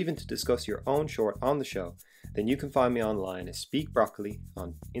 or even to discuss your own short on the show, then you can find me online as Speak Broccoli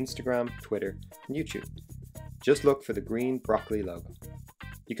on Instagram, Twitter, and YouTube. Just look for the green broccoli logo.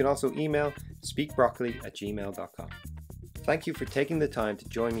 You can also email speakbroccoli@gmail.com. Thank you for taking the time to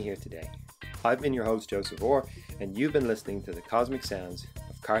join me here today. I've been your host, Joseph Orr, and you've been listening to the cosmic sounds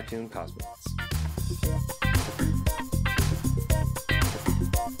of Cartoon Cosmonauts.